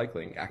in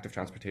cycling, active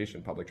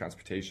transportation, public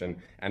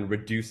transportation, and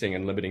reducing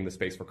and limiting the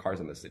space for cars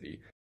in the city.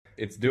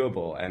 It's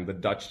doable, and the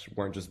Dutch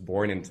weren't just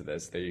born into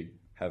this, they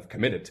have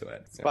committed to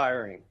it.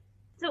 Inspiring.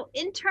 So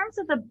in terms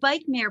of the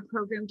Bike Mayor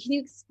program, can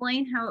you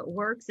explain how it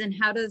works and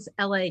how does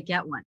LA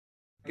get one?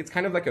 It's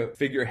kind of like a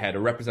figurehead, a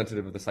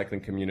representative of the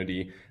cycling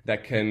community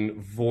that can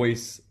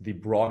voice the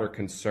broader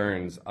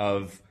concerns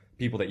of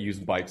people that use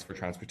bikes for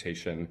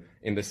transportation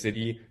in the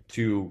city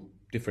to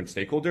different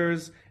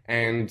stakeholders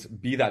and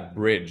be that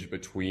bridge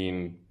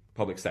between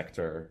public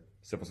sector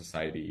civil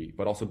society,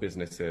 but also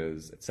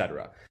businesses,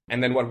 etc.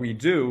 And then what we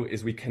do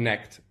is we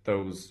connect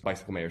those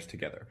bicycle mayors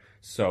together.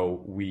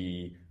 So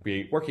we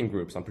create working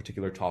groups on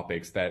particular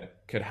topics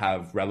that could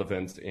have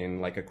relevance in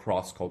like a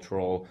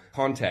cross-cultural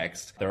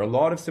context. There are a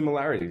lot of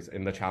similarities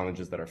in the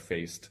challenges that are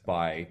faced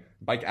by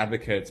bike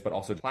advocates, but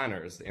also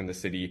planners in the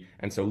city.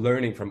 And so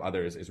learning from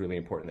others is really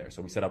important there.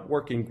 So we set up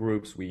working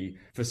groups, we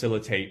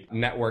facilitate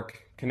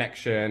network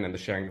connection and the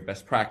sharing of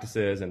best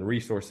practices and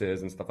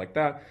resources and stuff like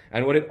that.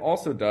 And what it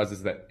also does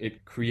is that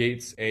it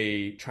creates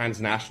a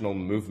transnational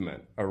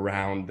movement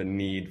around the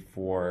need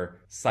for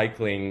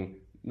cycling,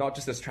 not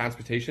just as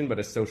transportation, but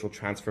as social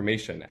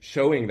transformation,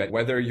 showing that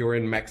whether you're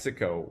in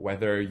Mexico,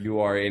 whether you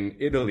are in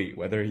Italy,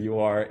 whether you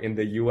are in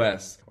the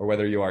US, or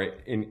whether you are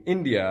in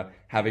India,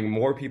 having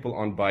more people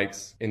on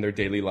bikes in their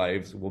daily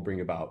lives will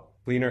bring about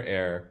cleaner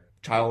air,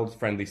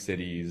 child-friendly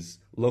cities,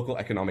 local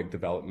economic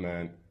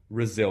development,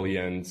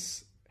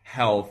 resilience,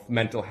 health,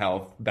 mental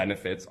health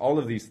benefits, all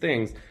of these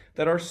things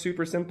that are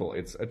super simple.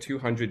 It's a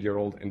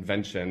 200-year-old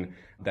invention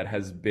that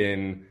has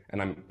been,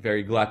 and I'm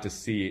very glad to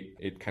see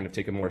it kind of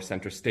take a more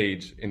center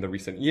stage in the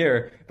recent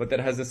year, but that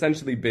has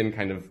essentially been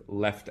kind of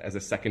left as a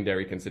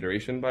secondary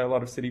consideration by a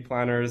lot of city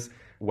planners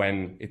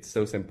when it's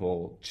so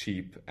simple,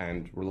 cheap,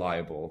 and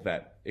reliable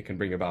that it can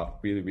bring about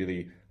really,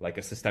 really like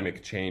a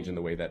systemic change in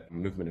the way that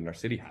movement in our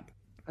city happens.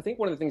 I think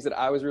one of the things that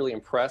I was really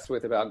impressed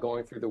with about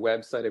going through the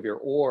website of your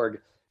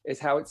org is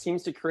how it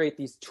seems to create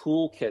these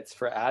toolkits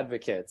for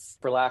advocates,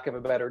 for lack of a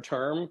better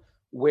term,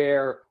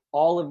 where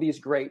all of these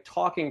great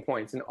talking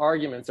points and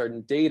arguments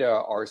and data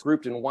are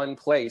grouped in one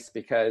place.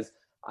 Because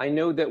I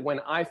know that when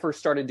I first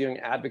started doing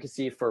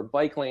advocacy for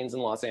bike lanes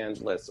in Los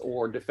Angeles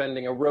or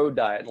defending a road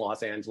diet in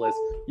Los Angeles,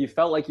 you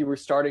felt like you were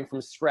starting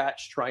from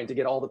scratch trying to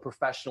get all the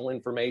professional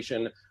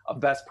information of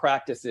best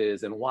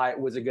practices and why it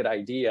was a good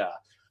idea.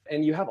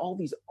 And you have all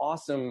these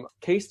awesome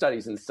case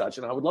studies and such,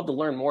 and I would love to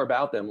learn more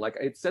about them. Like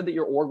it said that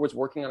your org was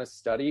working on a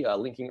study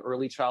linking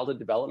early childhood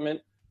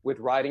development with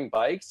riding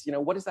bikes.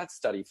 What has that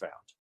study found?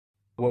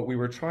 What we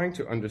were trying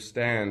to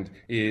understand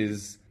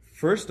is,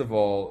 first of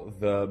all,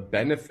 the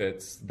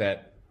benefits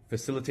that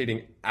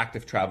facilitating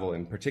active travel,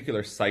 in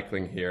particular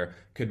cycling here,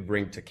 could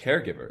bring to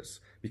caregivers.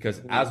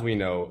 Because as we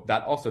know,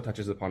 that also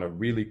touches upon a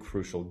really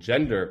crucial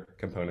gender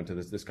component to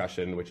this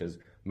discussion, which is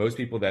most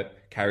people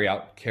that carry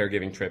out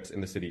caregiving trips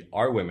in the city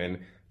are women.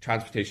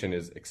 Transportation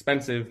is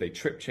expensive. They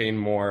trip chain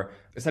more.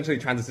 Essentially,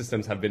 transit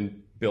systems have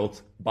been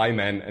built by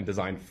men and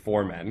designed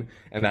for men.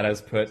 And that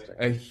has put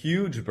a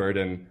huge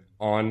burden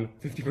on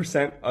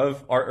 50%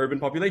 of our urban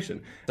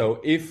population. So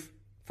if,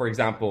 for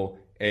example,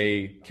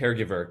 a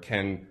caregiver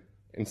can,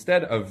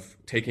 instead of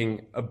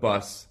taking a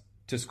bus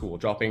to school,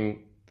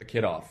 dropping the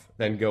kid off,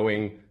 then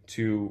going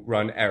to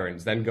run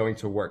errands, then going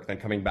to work, then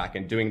coming back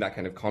and doing that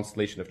kind of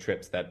constellation of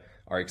trips that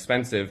are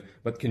expensive,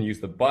 but can use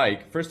the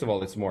bike. First of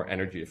all, it's more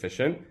energy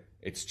efficient.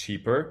 It's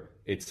cheaper.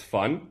 It's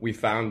fun. We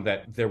found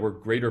that there were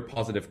greater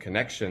positive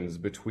connections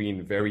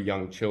between very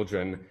young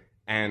children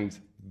and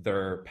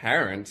their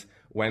parent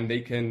when they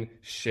can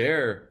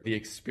share the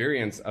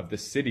experience of the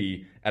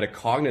city at a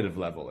cognitive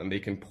level and they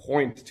can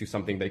point to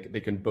something they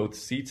can both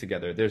see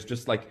together. There's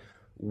just like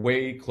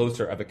way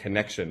closer of a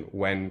connection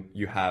when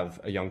you have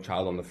a young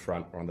child on the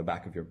front or on the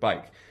back of your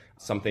bike.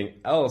 Something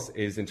else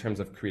is in terms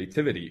of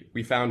creativity.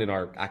 We found in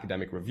our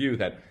academic review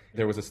that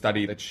there was a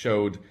study that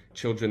showed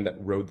children that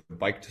rode the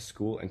bike to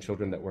school and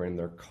children that were in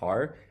their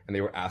car, and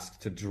they were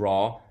asked to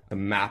draw a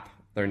map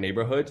their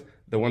neighborhood.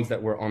 The ones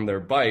that were on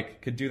their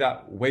bike could do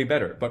that way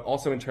better. But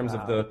also in terms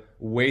of the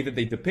way that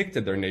they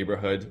depicted their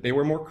neighborhood, they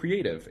were more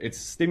creative. It's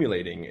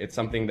stimulating. It's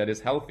something that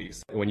is healthy.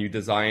 So when you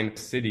design a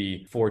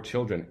city for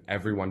children,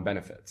 everyone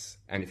benefits.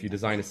 And if you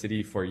design a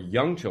city for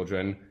young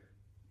children,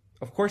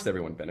 of course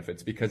everyone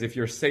benefits, because if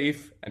you're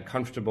safe and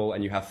comfortable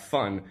and you have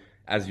fun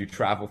as you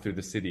travel through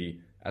the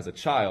city as a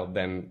child,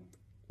 then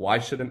why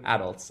shouldn't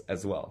adults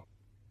as well?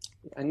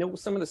 I know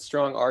some of the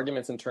strong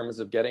arguments in terms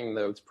of getting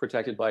those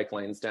protected bike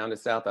lanes down to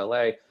South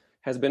LA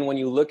has been when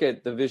you look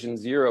at the Vision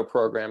Zero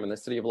program in the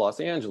city of Los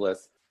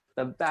Angeles,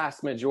 the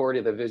vast majority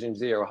of the Vision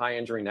Zero high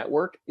injury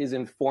network is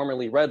in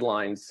formerly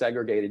redlined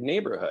segregated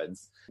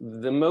neighborhoods.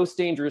 The most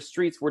dangerous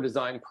streets were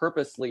designed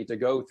purposely to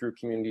go through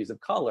communities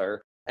of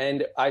color.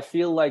 And I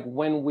feel like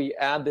when we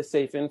add the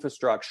safe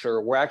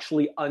infrastructure, we're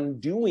actually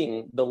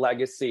undoing the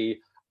legacy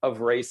of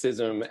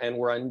racism and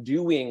we're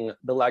undoing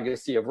the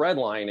legacy of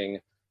redlining.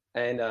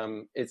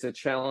 And it's a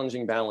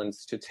challenging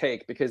balance to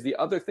take, because the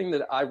other thing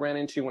that I ran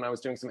into when I was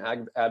doing some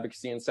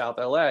advocacy in South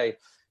LA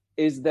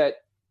is that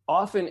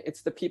often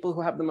it's the people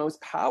who have the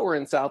most power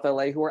in South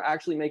LA who are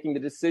actually making the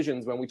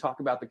decisions. When we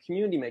talk about the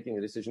community making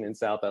the decision in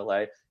South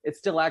LA, it's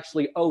still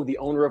actually, the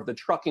owner of the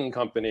trucking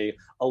company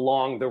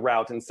along the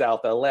route in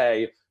South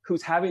LA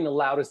who's having the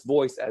loudest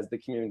voice as the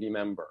community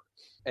member.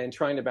 And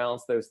trying to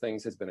balance those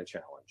things has been a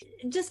challenge.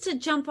 Just to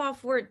jump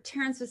off where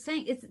Terrence was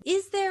saying,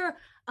 is there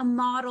a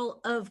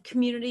model of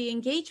community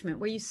engagement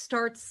where you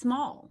start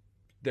small?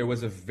 There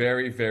was a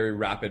very, very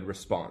rapid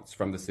response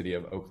from the city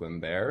of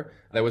Oakland there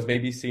that was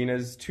maybe seen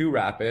as too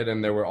rapid.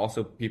 And there were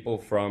also people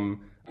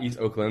from East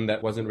Oakland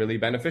that wasn't really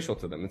beneficial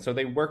to them. And so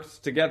they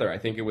worked together. I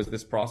think it was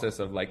this process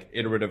of like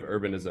iterative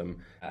urbanism,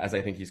 as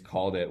I think he's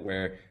called it,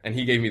 and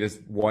he gave me this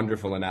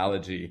wonderful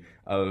analogy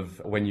of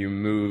when you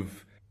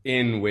move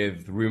in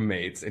with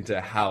roommates into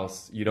a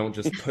house, you don't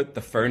just put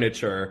the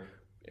furniture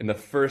in the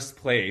first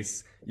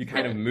place, you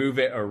kind of move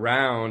it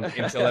around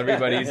until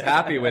everybody's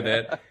happy with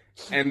it.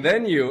 And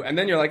then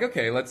you're like,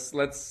 okay, let's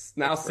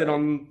now sit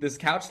on this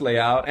couch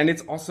layout. And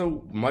it's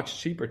also much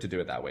cheaper to do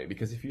it that way,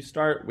 because if you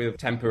start with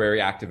temporary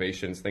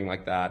activations, thing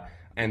like that,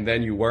 and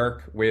then you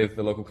work with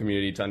the local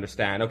community to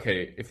understand,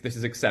 okay, if this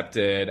is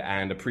accepted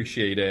and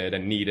appreciated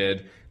and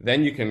needed,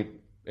 then you can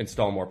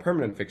install more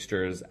permanent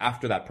fixtures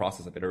after that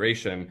process of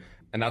iteration.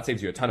 And that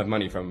saves you a ton of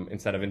money from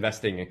instead of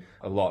investing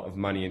a lot of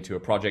money into a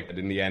project that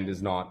in the end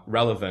is not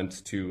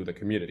relevant to the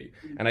community.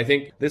 And I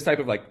think this type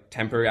of like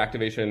temporary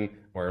activation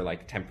or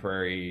like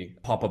temporary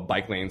pop-up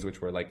bike lanes, which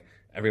were like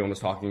everyone was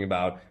talking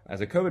about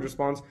as a COVID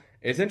response,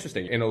 is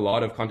interesting. In a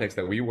lot of contexts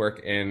that we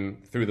work in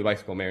through the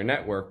Bicycle Mayor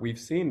Network, we've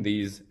seen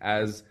these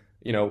as,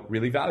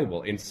 really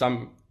valuable. In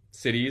some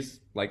cities,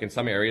 like in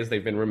some areas,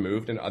 they've been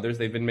removed, and others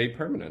they've been made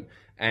permanent.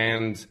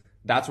 And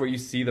that's where you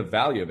see the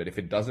value of it. If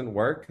it doesn't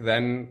work,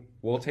 then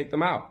we'll take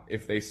them out.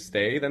 If they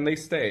stay, then they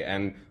stay.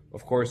 And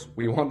of course,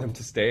 we want them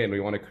to stay, and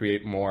we want to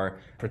create more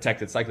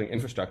protected cycling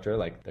infrastructure.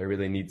 Like, there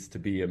really needs to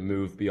be a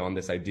move beyond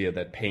this idea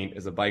that paint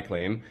is a bike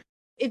lane.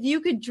 If you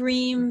could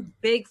dream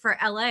big for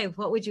LA,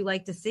 what would you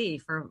like to see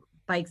for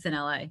bikes in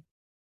LA?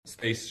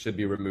 Space should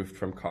be removed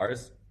from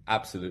cars.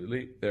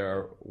 Absolutely. There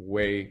are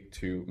way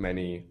too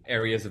many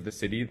areas of the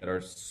city that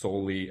are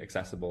solely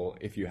accessible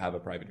if you have a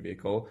private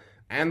vehicle.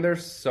 And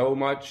there's so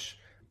much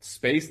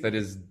space that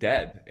is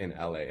dead in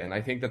LA. And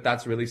I think that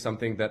that's really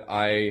something that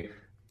I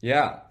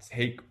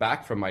take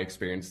back from my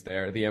experience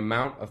there. The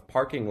amount of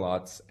parking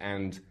lots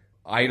and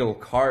idle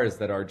cars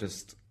that are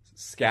just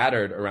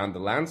scattered around the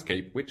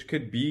landscape, which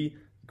could be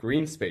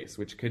green space,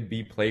 which could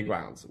be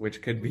playgrounds,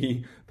 which could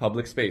be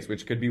public space,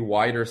 which could be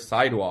wider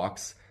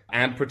sidewalks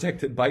and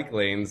protected bike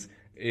lanes,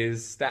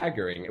 is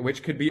staggering,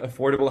 which could be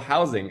affordable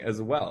housing as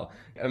well.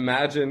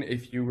 Imagine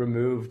if you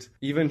removed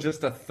even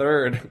just a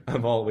third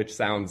of all, which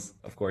sounds,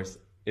 of course,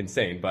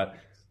 insane, but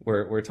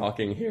we're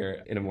talking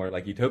here in a more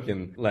like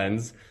utopian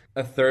lens,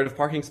 a third of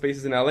parking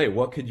spaces in LA.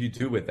 What could you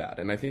do with that?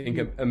 And I think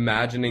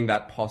imagining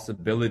that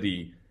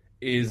possibility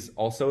is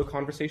also a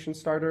conversation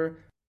starter.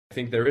 I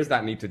think there is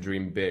that need to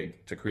dream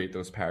big to create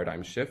those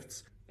paradigm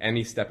shifts.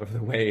 Any step of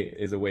the way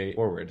is a way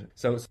forward.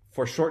 So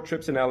for short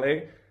trips in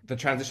LA, the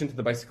transition to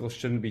the bicycle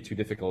shouldn't be too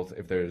difficult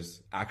if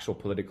there's actual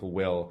political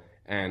will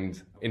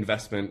and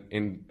investment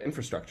in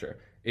infrastructure.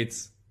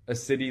 It's a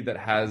city that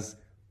has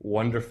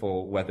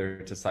wonderful weather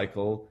to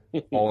cycle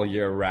all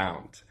year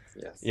round.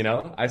 Yes.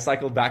 I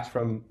cycled back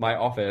from my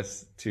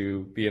office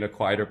to be in a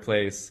quieter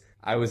place.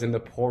 I was in the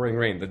pouring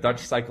rain. The Dutch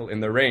cycle in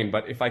the rain,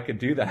 but if I could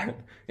do that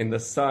in the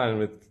sun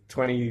with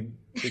 20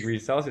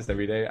 degrees Celsius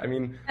every day, I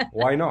mean,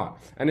 why not?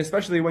 And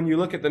especially when you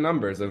look at the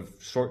numbers of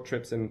short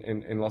trips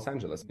in Los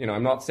Angeles.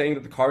 I'm not saying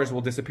that the cars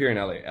will disappear in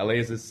LA. LA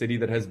is a city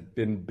that has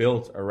been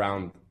built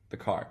around the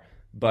car.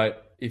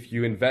 But if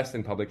you invest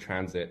in public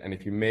transit and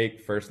if you make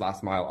first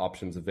last mile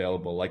options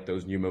available, like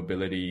those new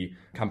mobility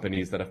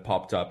companies that have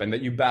popped up, and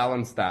that you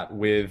balance that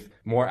with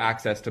more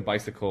access to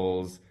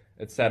bicycles,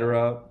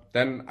 etc.,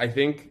 then I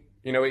think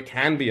it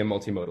can be a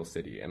multimodal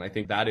city. And I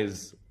think that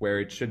is where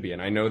it should be.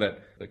 And I know that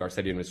our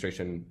city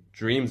administration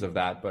dreams of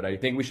that, but I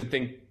think we should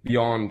think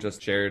beyond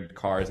just shared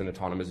cars and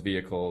autonomous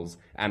vehicles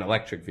and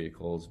electric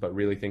vehicles, but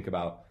really think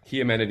about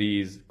key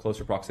amenities,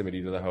 closer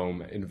proximity to the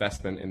home,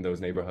 investment in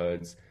those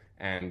neighborhoods,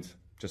 and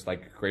just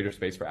like greater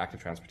space for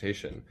active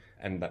transportation,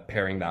 and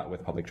pairing that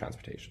with public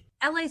transportation.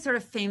 LA is sort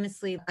of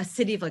famously a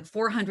city of like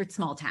 400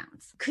 small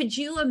towns. Could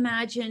you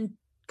imagine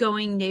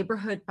going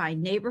neighborhood by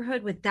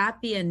neighborhood? Would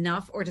that be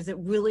enough, or does it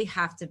really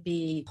have to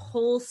be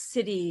whole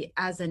city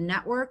as a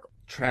network?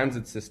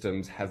 Transit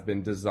systems have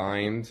been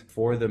designed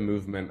for the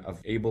movement of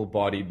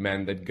able-bodied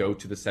men that go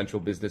to the central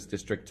business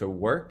district to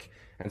work.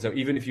 And so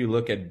even if you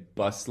look at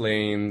bus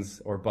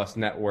lanes or bus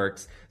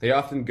networks, they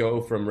often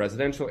go from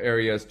residential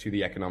areas to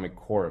the economic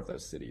core of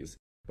those cities.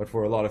 But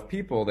for a lot of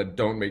people that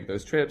don't make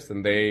those trips,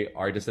 then they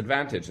are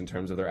disadvantaged in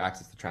terms of their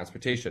access to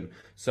transportation.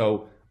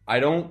 So I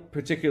don't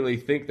particularly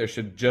think there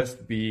should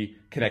just be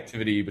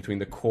connectivity between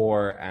the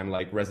core and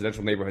like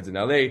residential neighborhoods in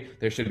LA.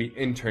 There should be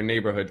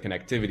inter-neighborhood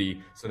connectivity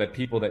so that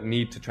people that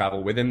need to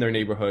travel within their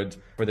neighborhood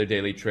for their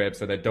daily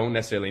trips, or that don't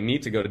necessarily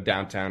need to go to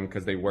downtown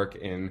because they work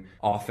in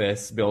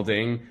office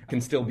building, can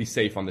still be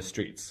safe on the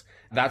streets.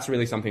 That's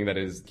really something that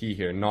is key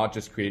here, not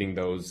just creating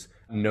those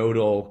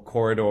nodal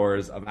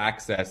corridors of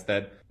access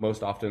that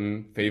most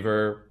often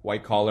favor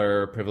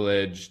white-collar,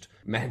 privileged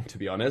men, to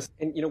be honest.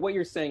 And what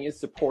you're saying is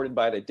supported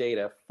by the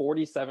data.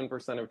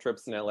 47% of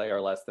trips in LA are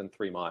less than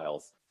 3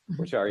 miles,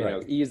 which are,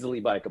 right,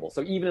 easily bikeable.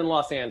 So even in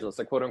Los Angeles,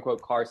 a quote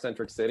unquote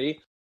car-centric city.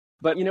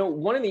 But,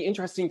 one of the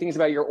interesting things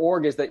about your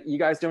org is that you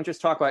guys don't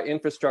just talk about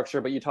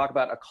infrastructure, but you talk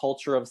about a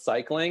culture of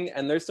cycling.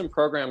 And there's some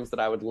programs that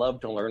I would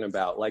love to learn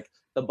about, like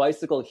the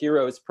Bicycle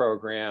Heroes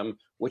program,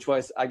 which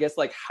was, I guess,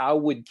 like, how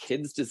would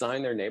kids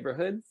design their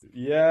neighborhoods?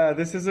 Yeah,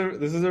 this is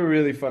a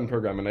really fun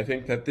program, and I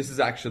think that this is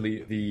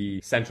actually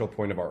the central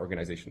point of our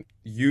organization.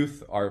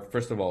 Youth are,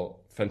 first of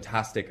all,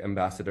 fantastic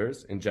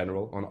ambassadors in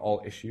general on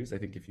all issues. I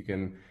think if you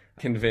can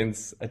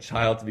convince a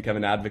child to become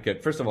an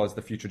advocate, first of all, it's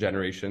the future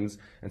generations,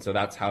 and so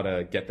that's how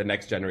to get the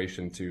next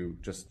generation to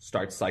just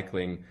start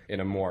cycling in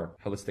a more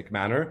holistic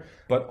manner.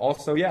 But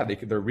also, yeah,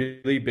 they're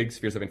really big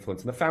spheres of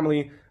influence in the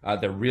family.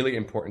 They're really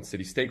important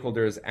city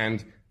stakeholders,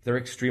 and they're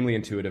extremely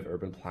intuitive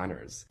urban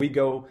planners. We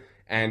go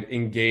and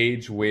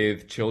engage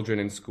with children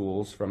in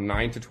schools from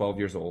 9 to 12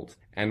 years old.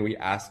 And we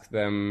ask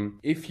them,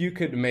 if you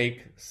could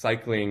make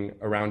cycling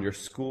around your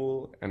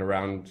school and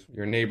around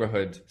your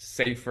neighborhood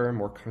safer,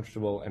 more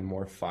comfortable, and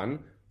more fun,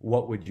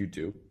 what would you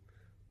do?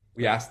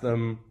 We ask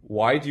them,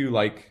 why do you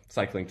like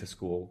cycling to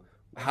school?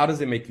 How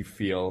does it make you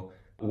feel?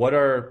 What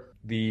are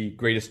the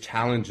greatest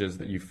challenges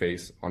that you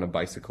face on a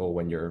bicycle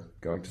when you're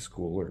going to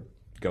school or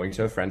going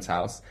to a friend's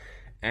house?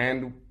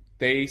 And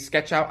they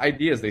sketch out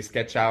ideas. They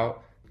sketch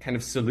out kind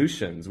of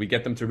solutions. We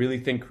get them to really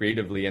think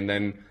creatively, and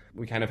then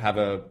we kind of have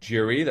a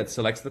jury that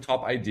selects the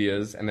top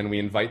ideas, and then we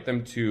invite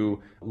them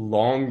to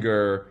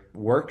longer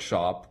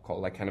workshop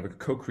called like kind of a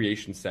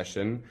co-creation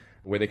session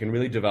where they can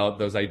really develop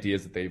those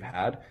ideas that they've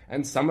had.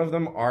 And some of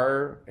them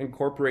are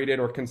incorporated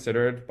or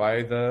considered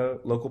by the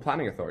local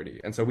planning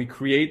authority. And so we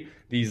create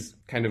these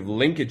kind of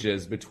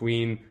linkages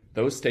between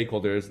those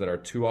stakeholders that are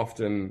too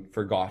often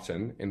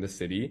forgotten in the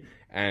city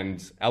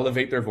and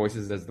elevate their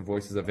voices as the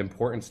voices of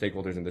important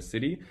stakeholders in the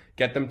city,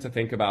 get them to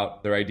think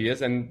about their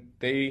ideas, and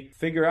they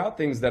figure out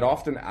things that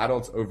often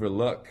adults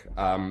overlook.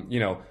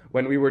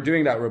 When we were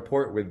doing that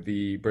report with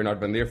the Bernard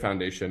Van Leer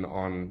Foundation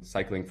on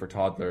cycling for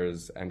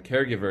toddlers and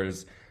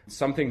caregivers,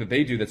 something that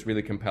they do that's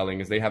really compelling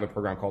is they have a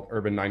program called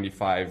Urban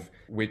 95,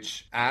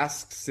 which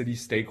asks city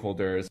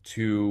stakeholders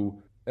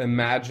to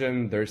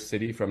imagine their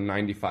city from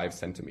 95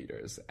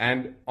 centimeters.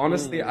 And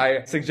honestly,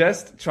 I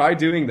suggest try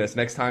doing this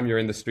next time you're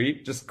in the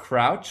street. Just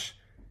crouch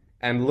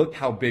and look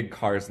how big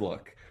cars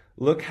look.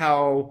 Look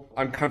how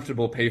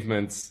uncomfortable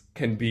pavements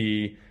can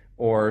be,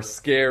 or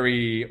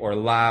scary or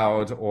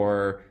loud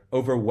or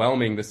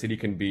overwhelming the city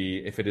can be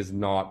if it is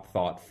not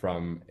thought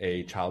from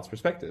a child's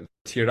perspective.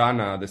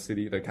 Tirana,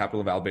 the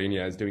capital of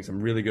Albania, is doing some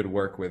really good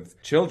work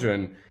with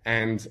children.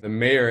 And the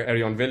mayor,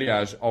 Erion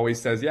Veliaj, always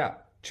says, yeah,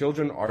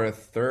 children are a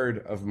third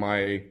of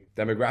my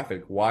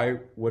demographic. Why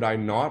would I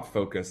not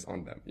focus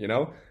on them?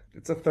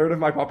 It's a third of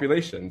my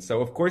population.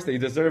 So of course they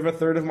deserve a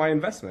third of my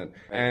investment.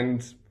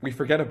 And we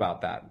forget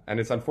about that. And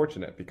it's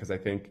unfortunate because I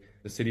think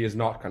the city is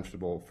not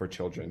comfortable for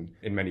children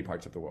in many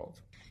parts of the world.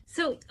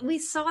 So we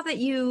saw that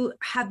you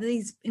have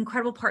these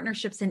incredible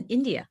partnerships in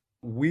India.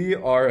 We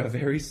are a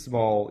very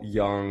small,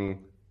 young,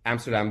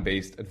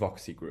 Amsterdam-based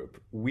advocacy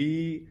group.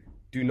 We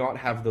do not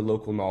have the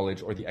local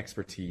knowledge or the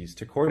expertise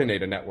to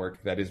coordinate a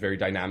network that is very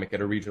dynamic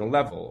at a regional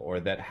level or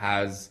that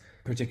has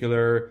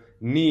particular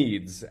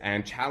needs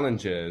and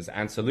challenges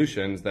and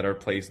solutions that are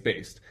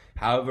place-based.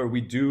 However,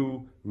 we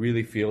do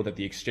really feel that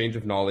the exchange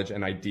of knowledge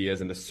and ideas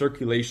and the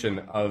circulation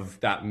of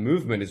that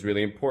movement is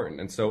really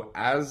important. And so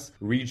as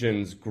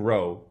regions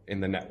grow in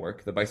the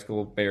network, the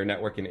Bicycle Mayor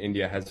Network in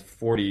India has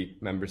 40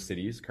 member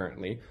cities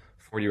currently,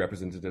 40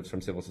 representatives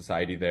from civil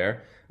society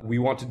there. We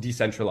want to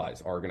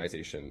decentralize our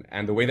organization.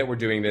 And the way that we're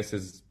doing this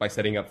is by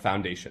setting up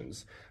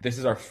foundations. This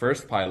is our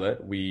first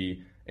pilot.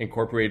 We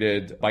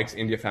incorporated Bikes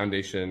India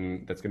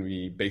Foundation that's going to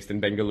be based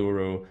in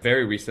Bengaluru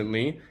very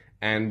recently.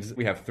 And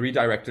we have 3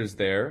 directors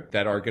there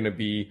that are going to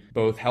be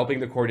both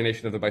helping the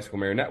coordination of the Bicycle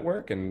Mayor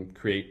Network and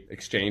create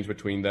exchange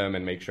between them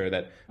and make sure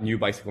that new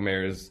bicycle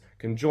mayors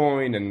can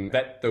join and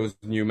vet those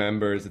new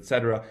members,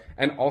 etc.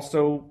 And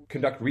also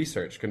conduct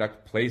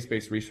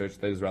place-based research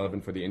that is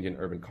relevant for the Indian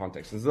urban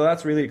context. And so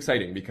that's really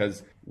exciting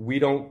because we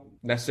don't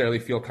necessarily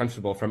feel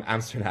comfortable from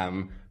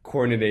Amsterdam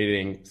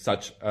coordinating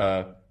such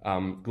a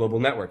global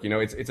network.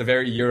 It's a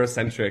very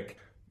Eurocentric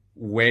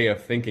way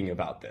of thinking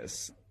about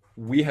this.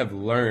 We have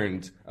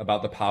learned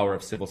about the power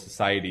of civil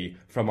society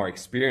from our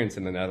experience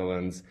in the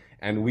Netherlands,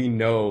 and we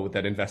know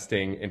that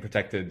investing in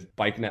protected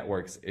bike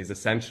networks is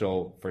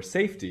essential for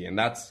safety, and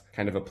that's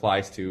kind of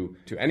applies to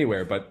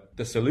anywhere. But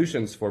the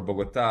solutions for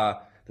Bogota,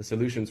 the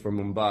solutions for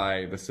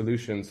Mumbai, the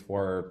solutions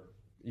for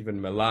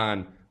even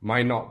Milan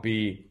might not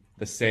be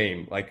the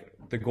same. Like,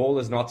 the goal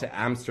is not to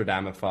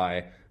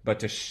Amsterdamify, but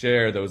to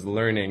share those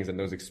learnings and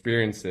those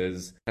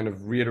experiences. Kind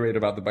of reiterate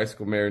about the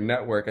Bicycle Mayor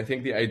Network, I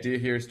think the idea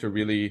here is to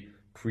really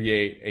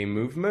create a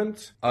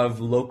movement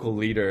of local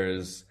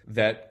leaders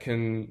that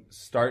can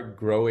start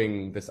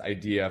growing this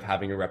idea of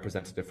having a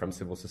representative from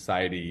civil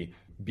society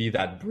be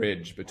that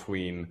bridge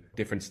between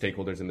different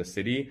stakeholders in the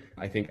city.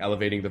 I think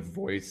elevating the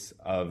voice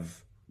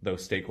of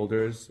those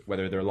stakeholders,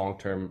 whether they're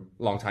long-time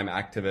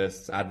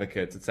activists,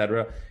 advocates,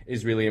 etc.,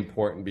 is really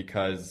important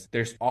because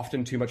there's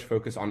often too much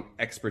focus on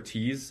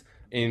expertise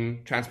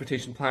in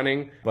transportation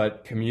planning,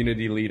 but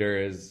community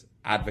leaders,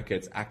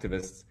 advocates,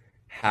 activists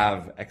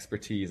have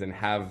expertise and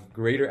have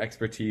greater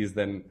expertise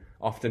than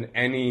often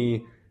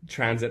any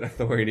transit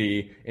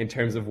authority in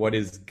terms of what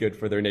is good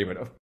for their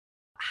neighborhood.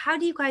 how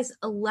do you guys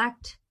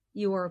elect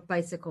your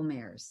bicycle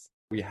mayors?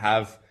 We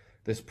have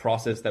this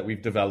process that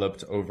we've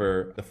developed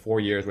over the 4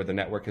 years where the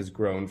network has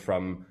grown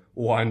from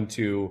 1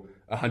 to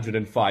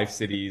 105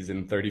 cities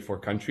in 34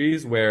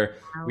 countries, where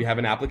we have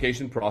an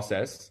application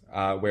process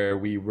where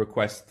we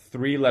request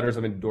 3 letters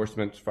of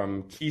endorsement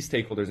from key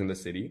stakeholders in the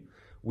city.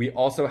 We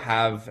also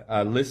have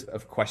a list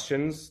of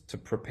questions to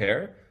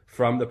prepare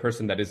from the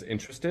person that is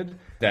interested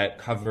that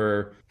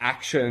cover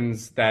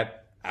actions that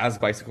as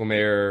bicycle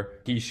mayor,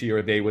 he, she,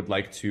 or they would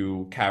like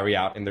to carry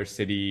out in their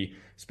city,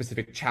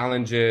 specific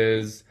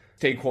challenges,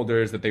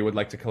 stakeholders that they would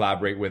like to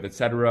collaborate with,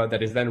 etc.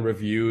 That is then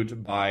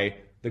reviewed by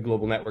the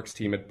Global Networks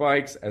team at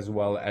Bikes, as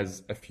well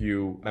as a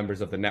few members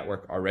of the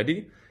network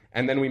already.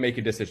 And then we make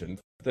a decision.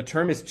 The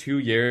term is 2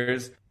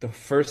 years. The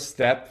first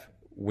step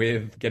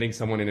with getting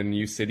someone in a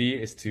new city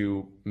is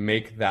to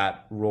make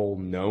that role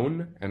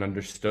known and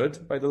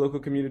understood by the local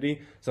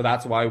community. So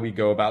that's why we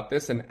go about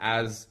this. And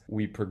as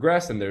we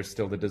progress, and there's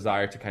still the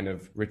desire to kind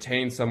of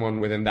retain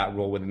someone within that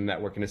role within the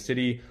network in a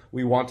city,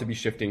 we want to be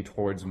shifting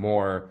towards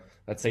more,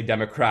 let's say,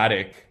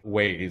 democratic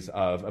ways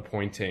of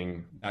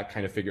appointing that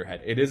kind of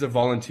figurehead. It is a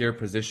volunteer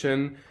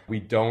position.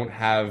 We don't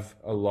have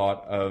a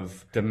lot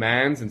of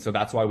demands. And so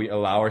that's why we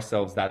allow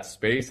ourselves that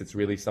space. It's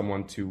really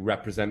someone to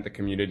represent the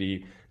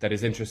community that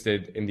is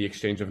interested in the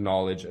exchange of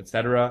knowledge,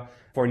 etc.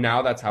 For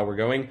now, that's how we're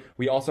going.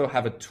 We also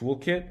have a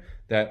toolkit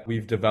that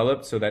we've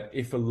developed so that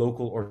if a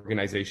local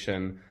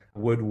organization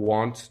would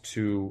want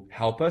to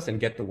help us and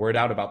get the word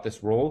out about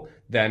this role,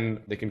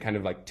 then they can kind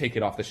of like take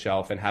it off the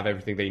shelf and have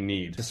everything they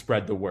need to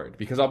spread the word.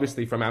 Because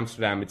obviously from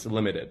Amsterdam, it's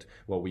limited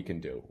what we can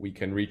do. We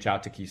can reach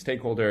out to key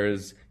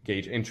stakeholders,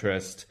 gauge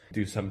interest,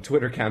 do some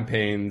Twitter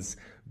campaigns,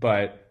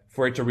 but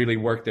for it to really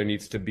work, there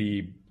needs to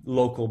be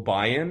local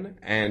buy-in,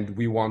 and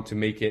we want to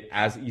make it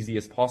as easy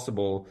as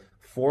possible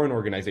for an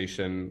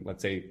organization,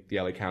 let's say the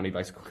LA County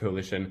Bicycle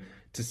Coalition,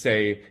 to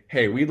say,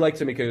 hey, we'd like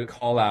to make a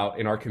call out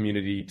in our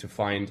community to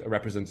find a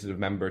representative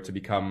member to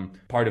become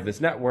part of this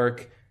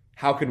network.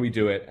 How can we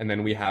do it? And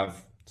then we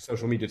have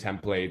social media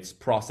templates,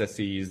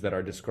 processes that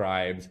are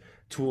described,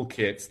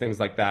 toolkits, things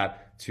like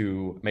that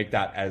to make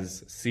that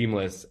as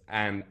seamless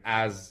and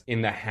as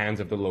in the hands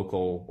of the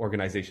local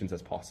organizations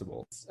as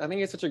possible. I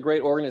think it's such a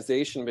great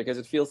organization because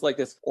it feels like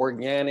this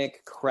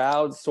organic,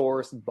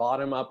 crowdsourced,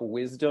 bottom-up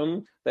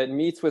wisdom that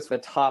meets with the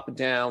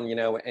top-down,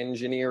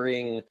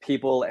 engineering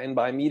people. And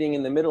by meeting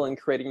in the middle and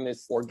creating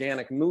this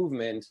organic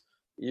movement,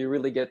 you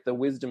really get the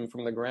wisdom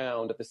from the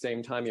ground at the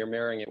same time you're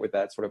marrying it with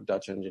that sort of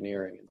Dutch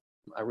engineering.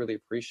 I really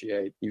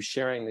appreciate you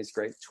sharing these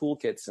great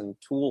toolkits and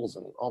tools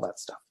and all that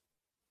stuff.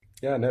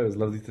 Yeah, no, it was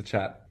lovely to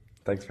chat.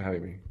 Thanks for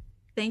having me.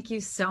 Thank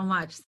you so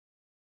much.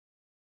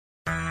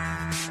 All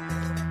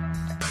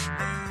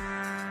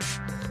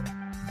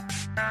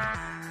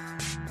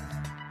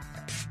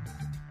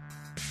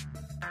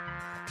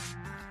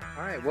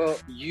right. Well,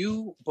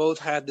 you both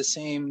had the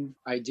same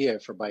idea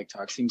for Bike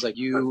Talk. Seems like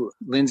you,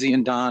 Lindsay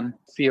and Don,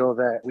 feel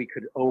that we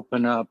could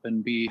open up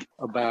and be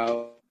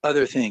about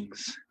other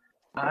things.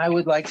 I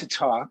would like to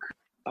talk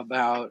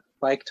about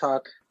Bike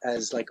Talk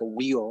as like a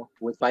wheel,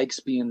 with bikes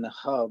being the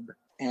hub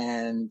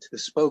and the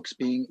spokes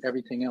being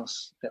everything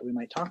else that we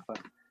might talk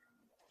about.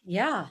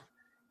 Yeah.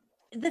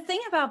 The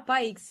thing about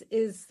bikes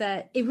is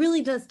that it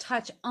really does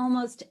touch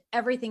almost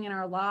everything in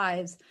our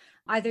lives,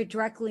 either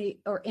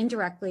directly or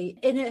indirectly.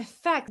 In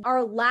effect,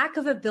 our lack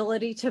of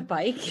ability to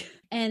bike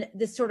and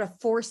this sort of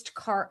forced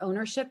car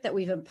ownership that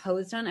we've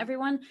imposed on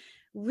everyone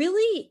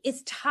really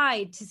is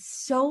tied to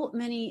so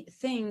many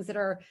things that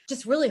are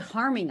just really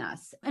harming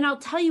us. And I'll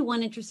tell you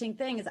one interesting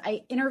thing is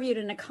I interviewed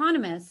an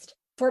economist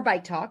for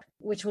Bike Talk,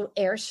 which will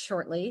air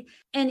shortly.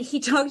 And he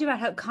talked about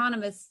how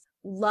economists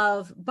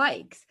love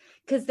bikes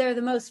because they're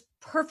the most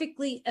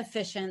perfectly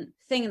efficient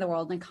thing in the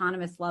world. And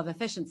economists love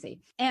efficiency.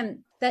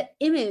 And that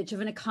image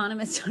of an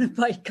economist on a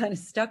bike kind of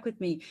stuck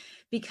with me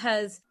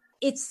because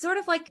it's sort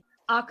of like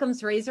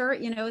Occam's razor.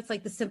 It's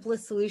like the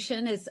simplest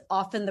solution is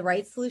often the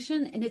right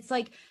solution. And it's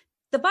like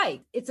the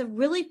bike. It's a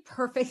really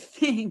perfect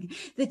thing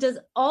that does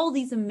all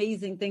these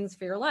amazing things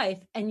for your life.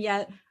 And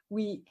yet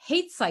we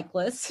hate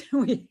cyclists,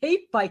 we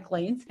hate bike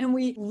lanes, and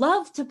we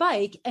love to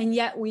bike. And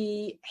yet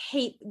we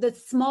hate the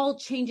small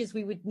changes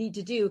we would need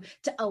to do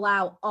to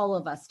allow all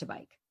of us to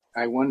bike.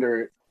 I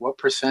wonder what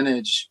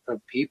percentage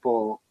of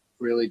people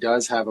really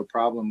does have a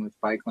problem with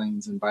bike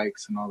lanes and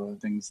bikes and all the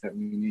things that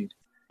we need.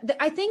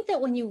 I think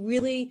that when you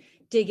really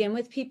dig in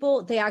with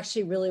people, they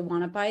actually really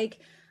want to bike.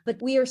 But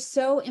we are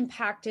so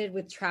impacted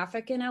with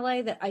traffic in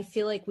LA that I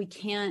feel like we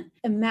can't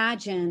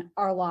imagine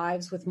our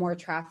lives with more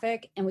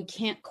traffic, and we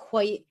can't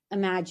quite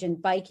imagine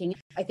biking.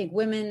 I think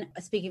women,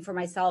 speaking for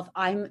myself,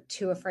 I'm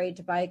too afraid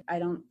to bike. I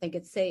don't think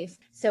it's safe.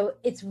 So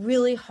it's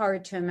really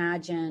hard to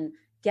imagine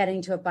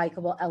getting to a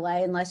bikeable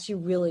LA unless you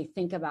really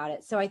think about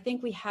it. So I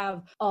think we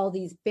have all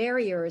these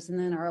barriers, and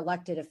then our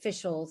elected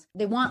officials,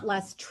 they want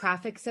less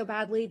traffic so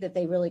badly that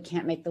they really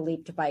can't make the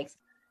leap to bikes.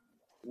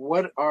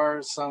 What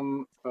are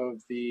some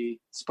of the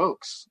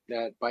spokes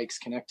that bikes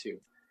connect to?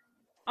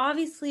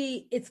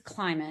 Obviously, it's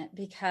climate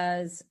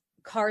because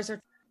cars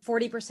are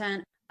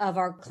 40% of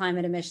our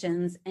climate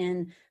emissions,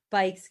 and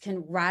bikes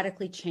can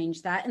radically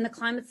change that. And the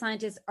climate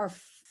scientists are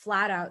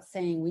flat out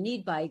saying we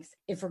need bikes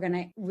if we're going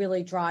to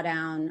really draw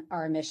down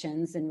our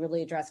emissions and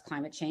really address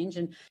climate change.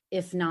 And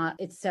if not,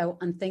 it's so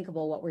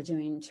unthinkable what we're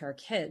doing to our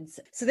kids.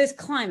 So there's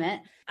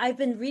climate. I've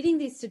been reading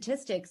these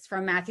statistics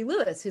from Matthew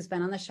Lewis, who's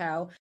been on the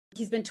show.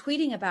 He's been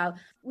tweeting about,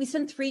 we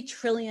spend $3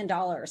 trillion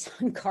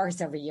on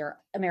cars every year,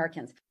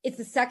 Americans. It's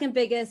the second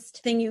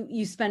biggest thing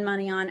you spend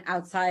money on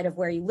outside of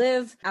where you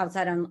live,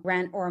 outside on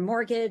rent or a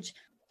mortgage.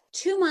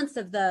 2 months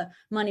of the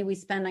money we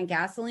spend on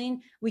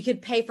gasoline, we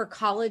could pay for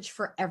college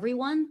for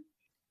everyone.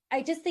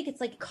 I just think it's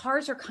like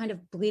cars are kind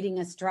of bleeding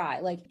us dry.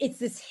 Like it's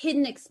this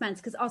hidden expense,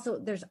 because also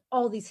there's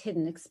all these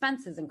hidden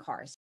expenses in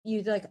cars.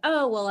 You're like,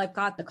 oh, well, I've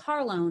got the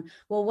car loan.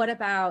 Well, what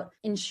about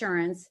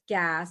insurance,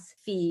 gas,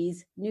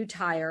 fees, new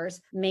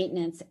tires,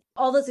 maintenance?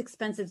 All those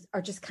expenses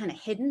are just kind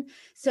of hidden.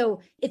 So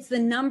it's the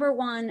number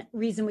one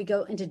reason we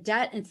go into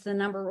debt. It's the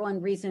number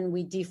one reason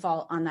we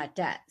default on that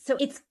debt. So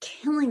it's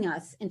killing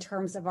us in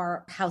terms of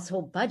our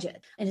household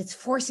budget, and it's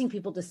forcing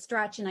people to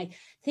stretch. And I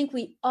think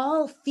we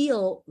all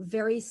feel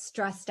very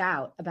stressed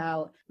out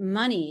about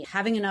money,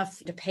 having enough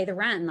to pay the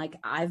rent. Like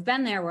I've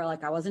been there where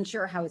like I wasn't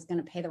sure how I was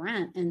going to pay the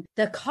rent. And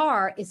the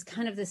car is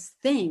kind of this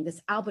thing,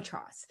 this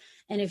albatross.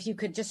 And if you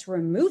could just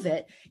remove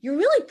it, you're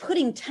really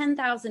putting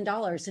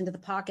 $10,000 into the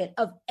pocket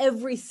of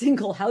every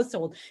single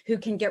household who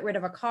can get rid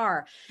of a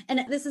car.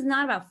 And this is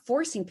not about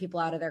forcing people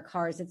out of their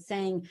cars. It's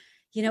saying,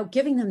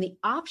 giving them the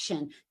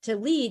option to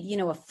lead,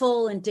 a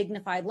full and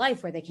dignified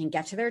life where they can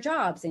get to their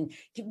jobs and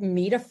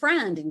meet a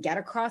friend and get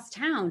across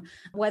town,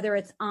 whether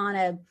it's on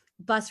a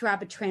bus,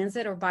 rapid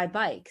transit, or by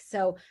bike.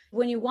 So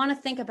when you want to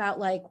think about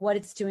like what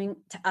it's doing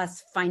to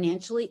us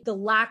financially, the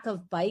lack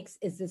of bikes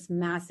is this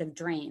massive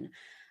drain.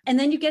 And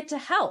then you get to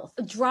health.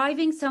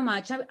 Driving so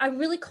much, I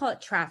really call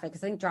it traffic,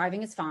 because I think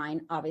driving is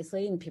fine,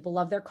 obviously, and people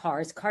love their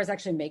cars. Cars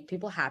actually make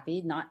people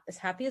happy, not as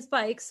happy as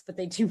bikes, but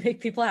they do make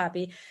people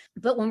happy.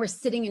 But when we're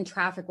sitting in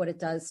traffic, what it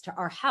does to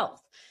our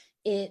health,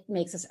 it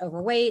makes us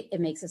overweight,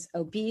 it makes us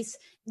obese.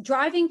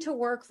 Driving to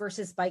work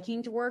versus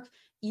biking to work,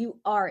 you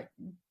are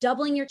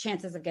doubling your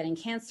chances of getting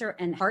cancer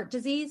and heart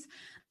disease.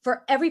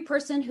 For every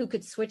person who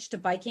could switch to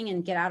biking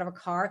and get out of a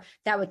car,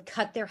 that would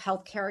cut their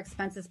healthcare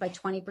expenses by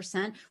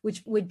 20%,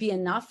 which would be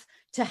enough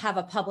to have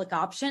a public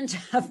option to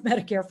have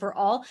Medicare for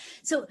all.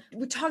 So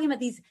we're talking about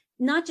these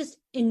not just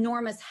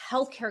enormous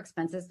healthcare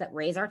expenses that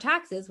raise our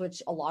taxes,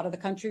 which a lot of the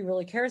country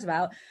really cares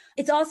about.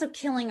 It's also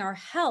killing our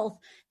health.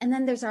 And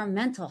then there's our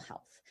mental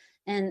health.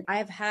 And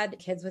I've had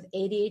kids with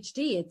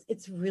ADHD.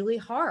 It's really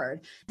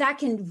hard. That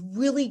can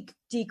really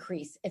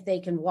decrease if they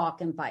can walk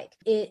and bike.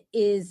 It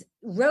is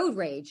road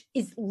rage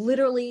is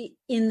literally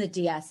in the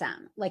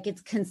DSM. Like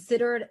it's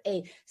considered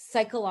a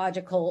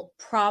psychological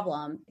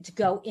problem to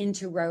go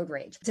into road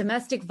rage.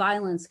 Domestic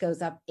violence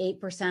goes up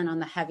 8% on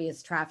the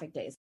heaviest traffic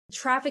days.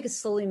 Traffic is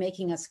slowly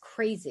making us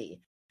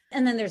crazy.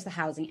 And then there's the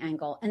housing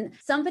angle. And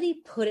somebody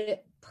put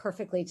it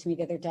perfectly to me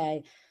the other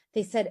day.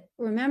 They said,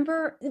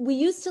 remember, we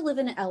used to live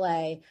in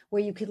LA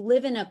where you could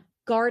live in a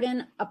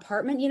garden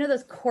apartment,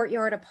 those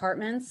courtyard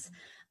apartments,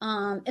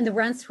 and the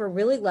rents were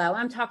really low.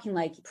 I'm talking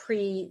like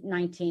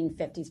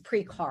pre-1950s,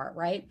 pre-car,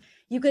 right?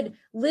 You could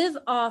live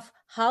off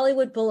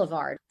Hollywood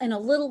Boulevard in a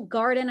little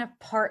garden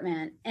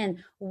apartment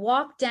and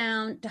walk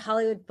down to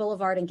Hollywood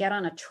Boulevard and get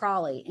on a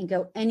trolley and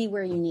go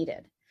anywhere you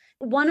needed.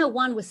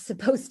 101 was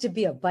supposed to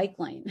be a bike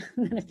lane.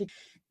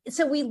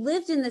 So we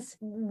lived in this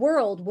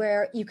world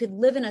where you could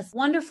live in a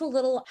wonderful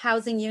little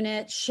housing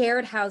unit,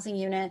 shared housing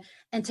unit,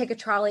 and take a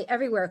trolley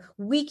everywhere.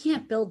 We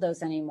can't build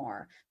those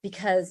anymore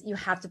because you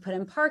have to put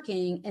in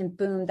parking, and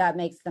boom, that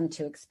makes them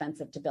too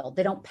expensive to build.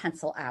 They don't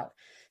pencil out.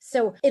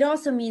 So it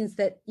also means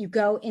that you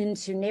go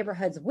into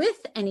neighborhoods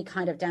with any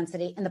kind of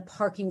density and the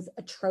parking's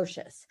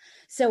atrocious.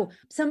 So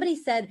somebody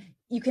said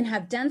you can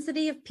have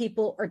density of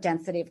people or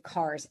density of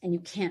cars, and you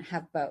can't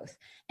have both.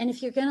 And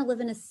if you're going to live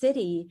in a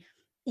city,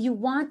 you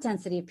want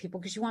density of people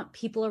because you want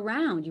people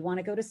around. You want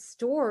to go to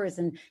stores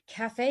and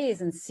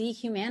cafes and see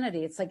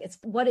humanity. It's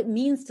what it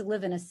means to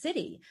live in a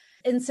city.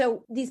 And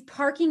so these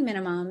parking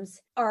minimums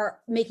are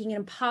making it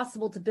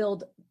impossible to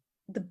build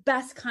the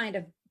best kind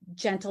of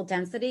gentle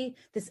density,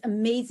 this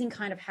amazing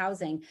kind of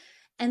housing.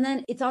 And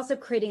then it's also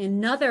creating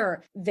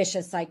another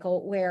vicious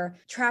cycle where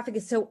traffic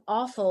is so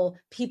awful,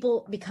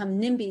 people become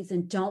NIMBYs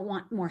and don't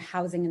want more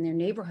housing in their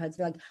neighborhoods.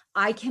 They're like,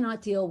 I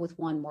cannot deal with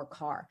one more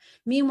car.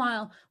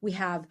 Meanwhile, we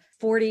have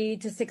 40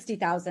 to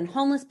 60,000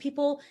 homeless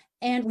people,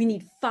 and we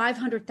need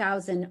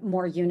 500,000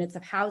 more units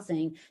of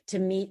housing to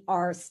meet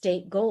our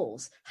state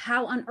goals.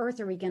 How on earth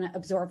are we going to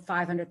absorb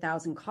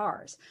 500,000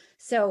 cars?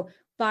 So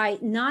by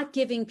not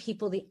giving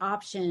people the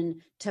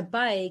option to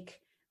bike,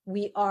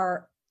 we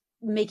are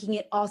making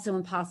it also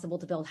impossible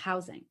to build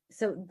housing.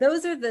 So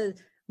those are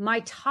my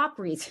top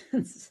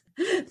reasons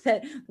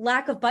that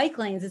lack of bike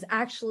lanes is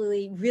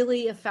actually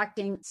really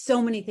affecting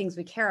so many things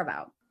we care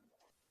about.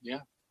 Yeah.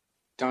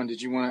 Don,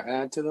 did you want to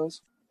add to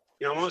those?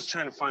 I'm always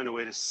trying to find a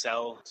way to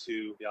sell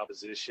to the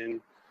opposition.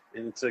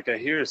 And it's like, I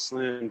hear a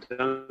slam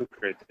dunk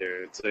right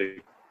there. It's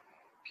like,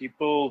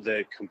 people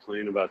that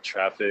complain about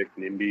traffic,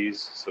 NIMBYs,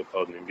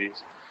 so-called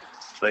NIMBYs,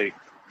 like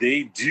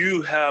they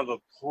do have a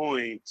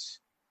point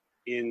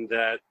in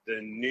that the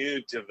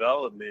new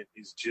development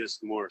is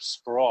just more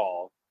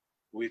sprawl,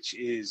 which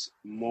is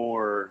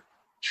more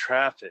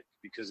traffic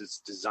because it's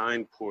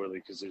designed poorly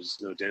because there's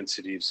no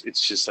densities.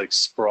 It's just like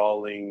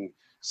sprawling,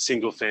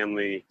 single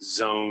family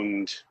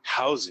zoned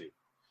housing.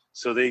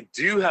 So they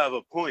do have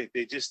a point.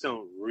 They just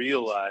don't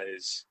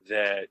realize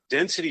that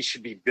density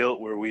should be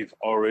built where we've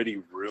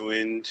already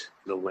ruined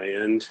the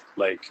land,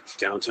 like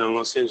downtown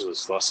Los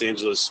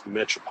Angeles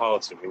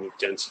metropolitan. We need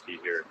density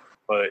here.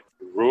 But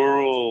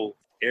rural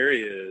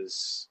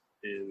areas,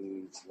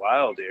 in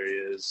wild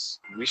areas,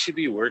 we should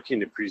be working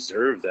to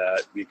preserve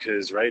that,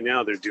 because right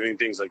now they're doing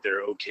things like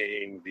they're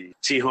okaying the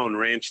Tejon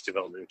Ranch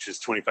development, which is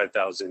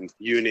 25,000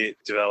 unit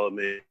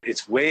development.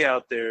 It's way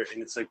out there,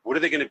 and it's like, what are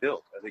they going to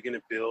build? Are they going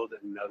to build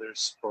another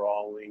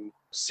sprawling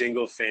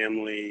single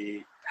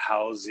family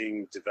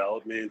housing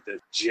development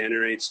that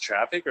generates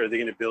traffic, or are they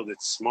going to build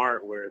it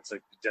smart where it's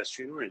like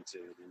pedestrian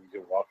oriented and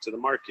you can walk to the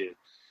market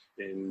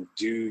and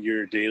do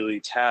your daily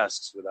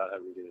tasks without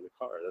having to get in a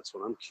car? That's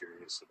what I'm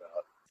curious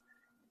about.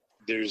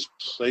 There's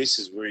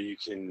places where you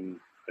can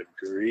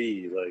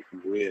agree, like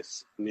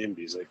with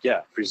NIMBYs, like,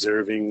 yeah,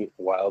 preserving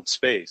wild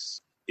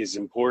space is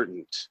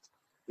important,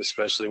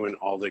 especially when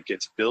all that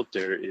gets built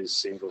there is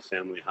single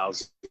family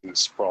housing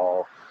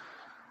sprawl,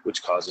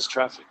 which causes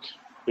traffic.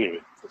 Anyway,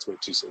 that's my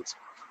 2 cents.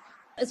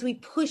 As we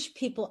push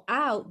people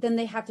out, then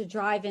they have to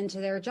drive into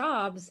their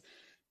jobs.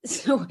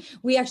 So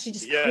we actually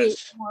just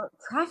create more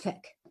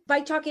traffic.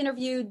 Bike Talk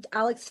interviewed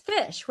Alex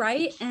Fish,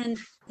 right? And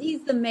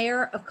he's the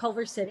mayor of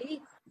Culver City.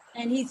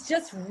 And he's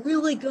just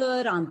really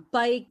good on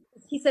bike.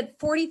 He said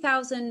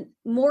 40,000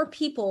 more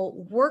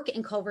people work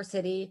in Culver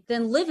City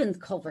than live in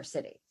Culver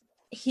City.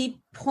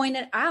 He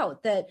pointed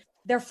out that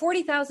there are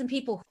 40,000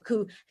 people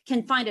who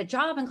can find a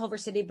job in Culver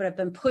City but have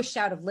been pushed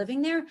out of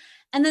living there.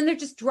 And then they're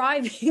just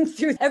driving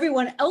through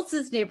everyone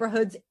else's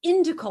neighborhoods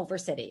into Culver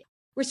City.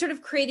 We're sort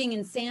of creating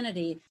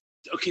insanity.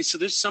 Okay, so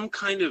there's some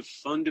kind of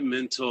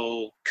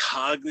fundamental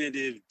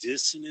cognitive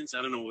dissonance.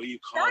 I don't know what you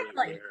call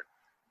it,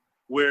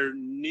 where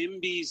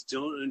NIMBYs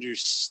don't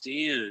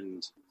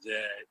understand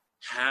that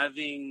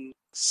having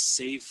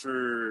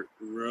safer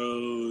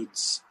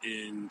roads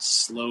and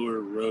slower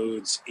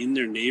roads in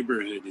their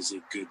neighborhood is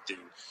a good thing,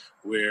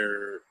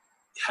 where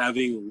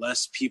having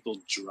less people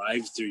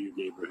drive through your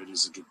neighborhood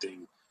is a good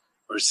thing.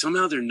 Or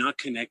somehow they're not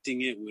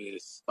connecting it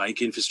with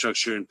bike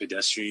infrastructure and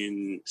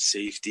pedestrian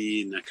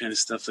safety and that kind of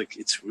stuff. Like,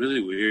 it's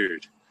really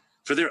weird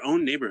for their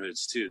own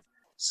neighborhoods too.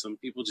 Some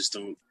people just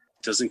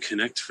doesn't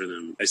connect for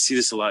them. I see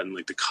this a lot in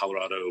like the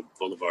Colorado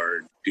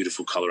Boulevard,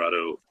 beautiful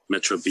Colorado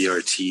Metro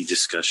BRT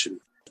discussion.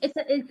 It's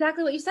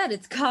exactly what you said.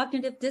 It's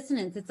cognitive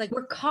dissonance. It's like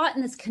we're caught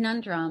in this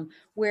conundrum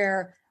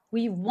where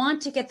we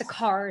want to get the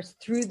cars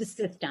through the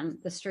system,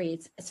 the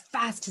streets, as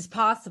fast as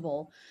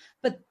possible,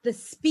 but the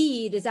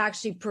speed is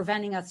actually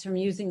preventing us from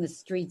using the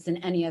streets in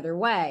any other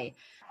way.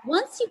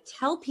 Once you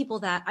tell people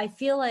that, I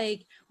feel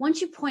like once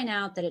you point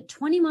out that at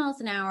 20 miles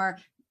an hour,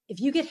 if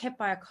you get hit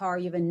by a car,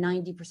 you have a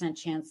 90%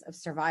 chance of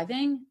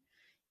surviving.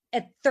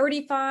 At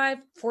 35,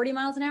 40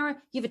 miles an hour,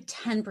 you have a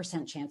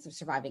 10% chance of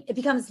surviving. It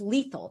becomes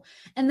lethal.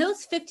 And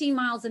those 15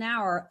 miles an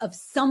hour of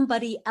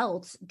somebody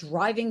else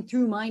driving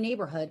through my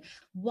neighborhood,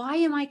 why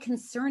am I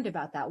concerned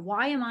about that?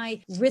 Why am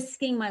I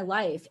risking my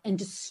life and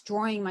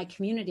destroying my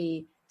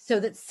community so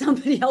that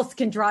somebody else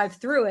can drive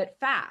through it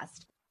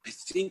fast? I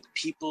think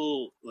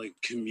people, like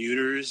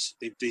commuters,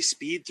 they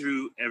speed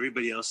through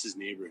everybody else's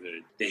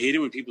neighborhood. They hate it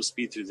when people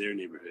speed through their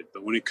neighborhood.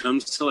 But when it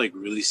comes to like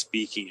really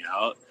speaking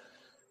out,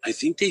 I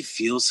think they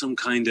feel some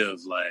kind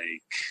of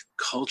like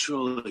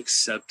cultural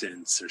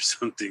acceptance or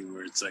something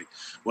where it's like,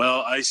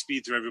 well, I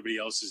speed through everybody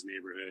else's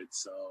neighborhood,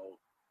 so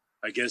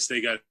I guess they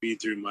got to speed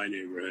through my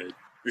neighborhood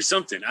or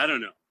something. I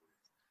don't know.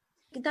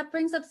 That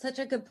brings up such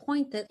a good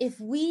point that if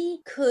we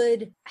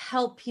could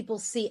help people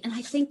see, and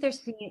I think they're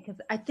seeing it because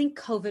I think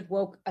COVID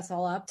woke us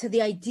all up to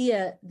the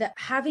idea that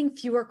having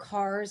fewer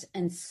cars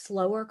and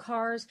slower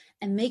cars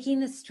and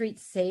making the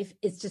streets safe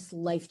is just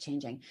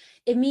life-changing.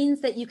 It means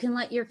that you can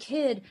let your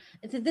kid,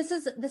 this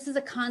is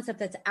a concept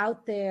that's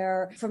out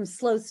there from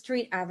slow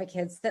street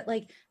advocates, that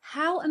like,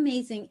 how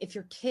amazing if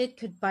your kid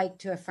could bike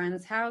to a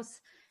friend's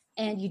house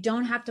and you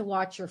don't have to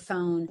watch your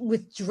phone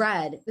with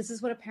dread. This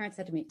is what a parent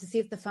said to me, to see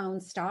if the phone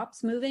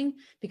stops moving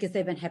because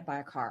they've been hit by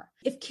a car.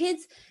 If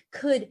kids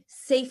could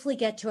safely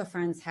get to a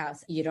friend's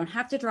house, you don't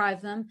have to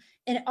drive them.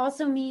 And it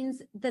also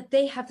means that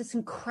they have this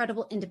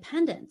incredible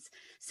independence.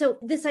 So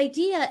this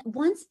idea,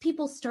 once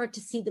people start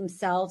to see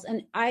themselves,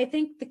 and I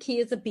think the key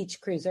is a beach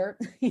cruiser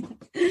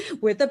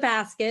with a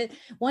basket,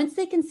 once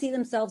they can see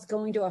themselves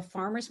going to a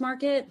farmer's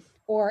market,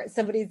 or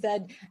somebody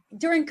said,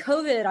 during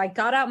COVID, I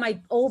got out my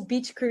old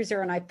beach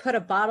cruiser and I put a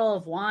bottle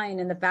of wine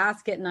in the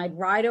basket and I'd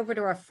ride over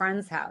to a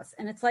friend's house.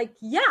 And it's like,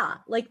 yeah,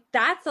 like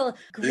that's a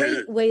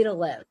great way to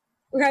live,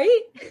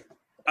 right?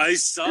 I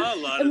saw a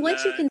lot of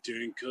that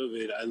during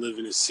COVID. I live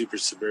in a super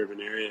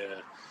suburban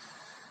area,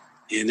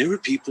 and there were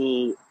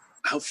people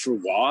out for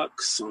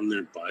walks on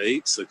their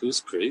bikes. Like, it was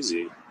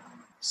crazy.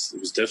 It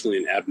was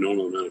definitely an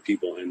abnormal amount of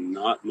people and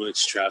not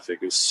much traffic.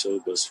 It was so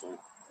blissful.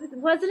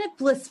 Wasn't it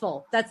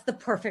blissful? That's the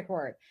perfect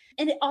word.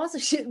 And it also,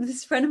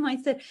 this friend of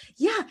mine said,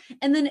 yeah.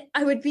 And then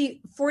I would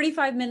be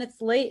 45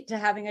 minutes late to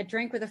having a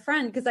drink with a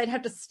friend because I'd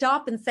have to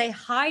stop and say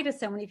hi to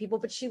so many people,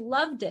 but she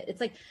loved it.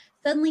 It's like,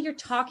 suddenly you're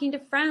talking to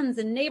friends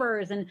and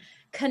neighbors and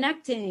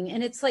connecting.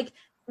 And it's like,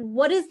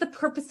 what is the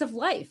purpose of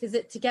life? Is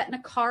it to get in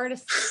a car to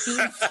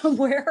speed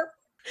somewhere?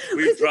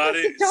 We brought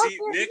it. See,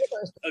 Nick,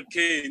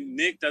 okay,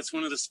 Nick, that's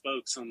one of the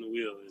spokes on the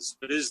wheel.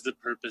 What is the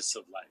purpose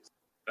of life?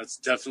 That's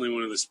definitely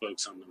one of the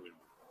spokes on the wheel.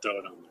 Throw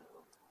it on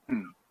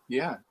there.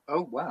 Yeah.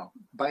 Oh, wow.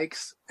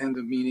 Bikes and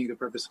the meaning, the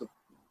purpose of.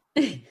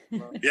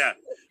 Yeah.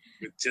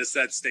 With just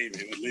that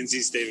statement, with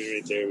Lindsay's statement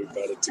right there, we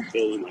brought it to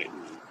full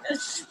enlightenment.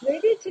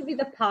 Maybe it should be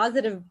the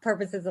positive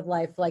purposes of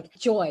life, like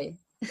joy,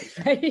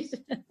 right?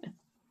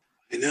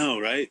 I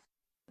know, right?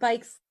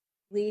 Bikes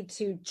lead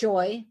to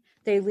joy.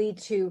 They lead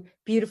to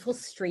beautiful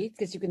streets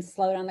because you can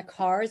slow down the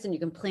cars and you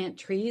can plant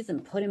trees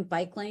and put in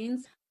bike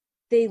lanes.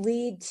 They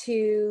lead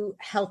to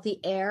healthy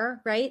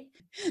air, right?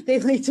 They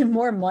lead to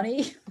more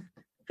money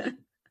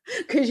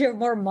because you have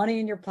more money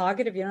in your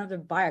pocket if you don't have to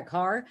buy a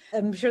car.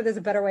 I'm sure there's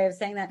a better way of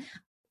saying that.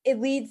 It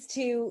leads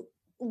to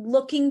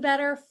looking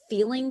better,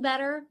 feeling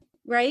better,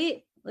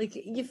 right? Like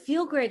you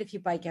feel great if you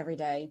bike every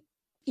day.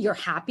 You're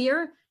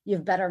happier, you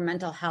have better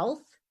mental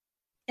health,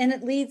 and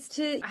it leads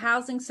to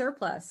housing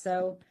surplus.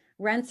 So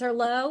rents are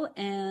low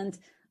and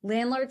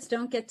landlords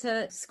don't get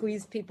to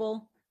squeeze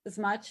people as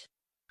much.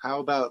 How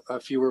about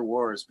fewer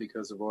wars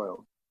because of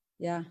oil?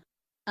 Yeah.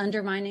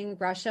 Undermining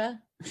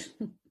Russia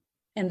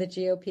and the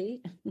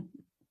GOP.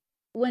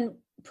 When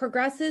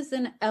progressives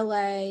in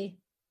LA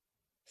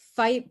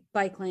fight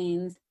bike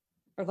lanes,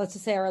 or let's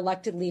just say our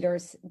elected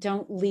leaders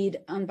don't lead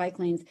on bike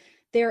lanes,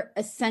 they're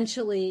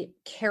essentially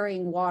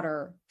carrying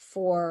water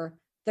for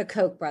the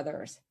Koch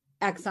brothers,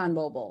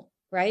 ExxonMobil,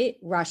 right?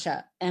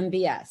 Russia,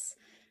 MBS.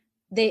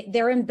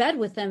 They're in bed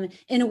with them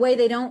in a way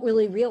they don't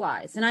really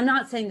realize. And I'm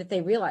not saying that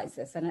they realize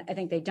this, and I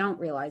think they don't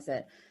realize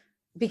it,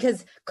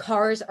 because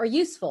cars are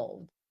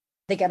useful.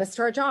 They get us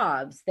to our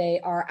jobs. They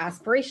are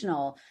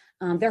aspirational.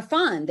 They're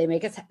fun. They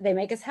make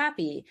us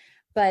happy.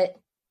 But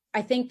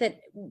I think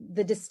that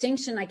the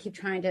distinction I keep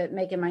trying to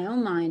make in my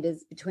own mind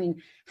is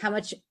between how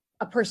much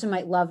a person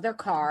might love their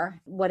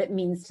car, what it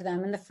means to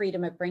them, and the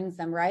freedom it brings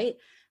them, right?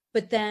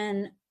 But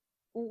then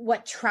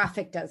what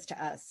traffic does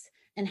to us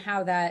and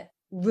how that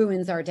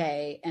ruins our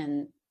day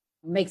and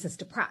makes us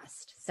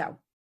depressed. So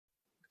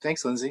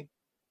thanks, Lindsay.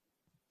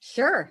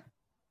 Sure.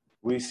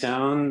 We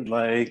sound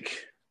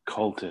like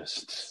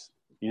cultists.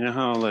 You know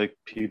how like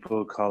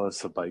people call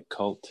us a bike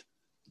cult?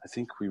 I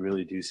think we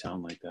really do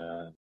sound like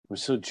that. We're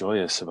so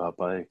joyous about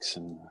bikes,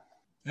 and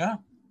yeah,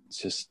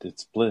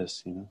 it's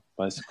bliss, you know.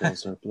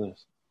 Bicycles are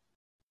bliss.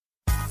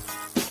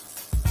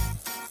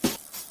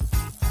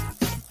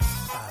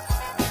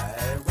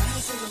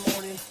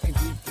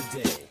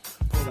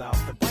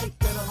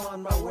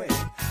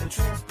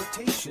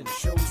 Transportation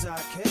shows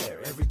I care.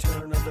 Every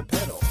turn of the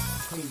pedal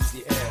cleans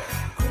the air.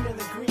 Green and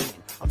the green,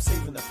 I'm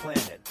saving the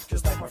planet.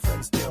 Just like my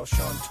friends Dale,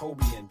 Sean,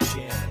 Toby, and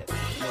Janet.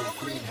 No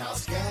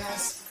greenhouse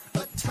gas,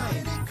 a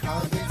tiny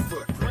carbon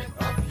footprint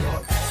up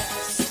your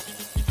ass.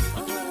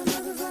 I'm on a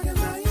motherfucking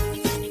bike.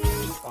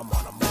 I'm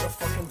on a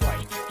motherfucking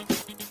bike.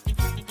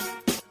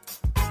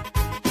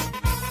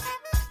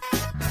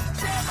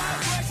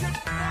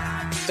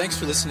 Thanks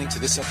for listening to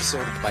this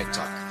episode of Bike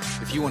Talk.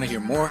 If you want to hear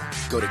more,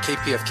 go to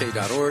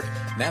kpfk.org,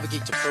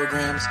 navigate to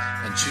programs,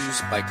 and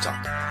choose Bike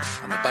Talk.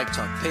 On the Bike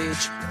Talk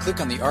page, click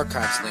on the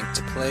archives link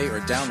to play or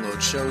download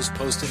shows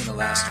posted in the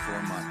last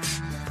 4 months.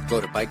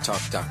 Go to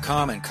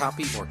biketalk.com and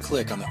copy or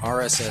click on the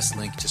RSS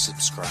link to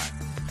subscribe.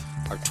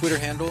 Our Twitter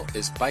handle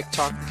is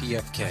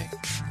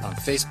BikeTalkPFK. On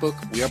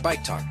Facebook, we are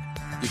Bike Talk.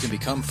 You can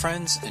become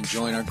friends and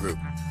join our group.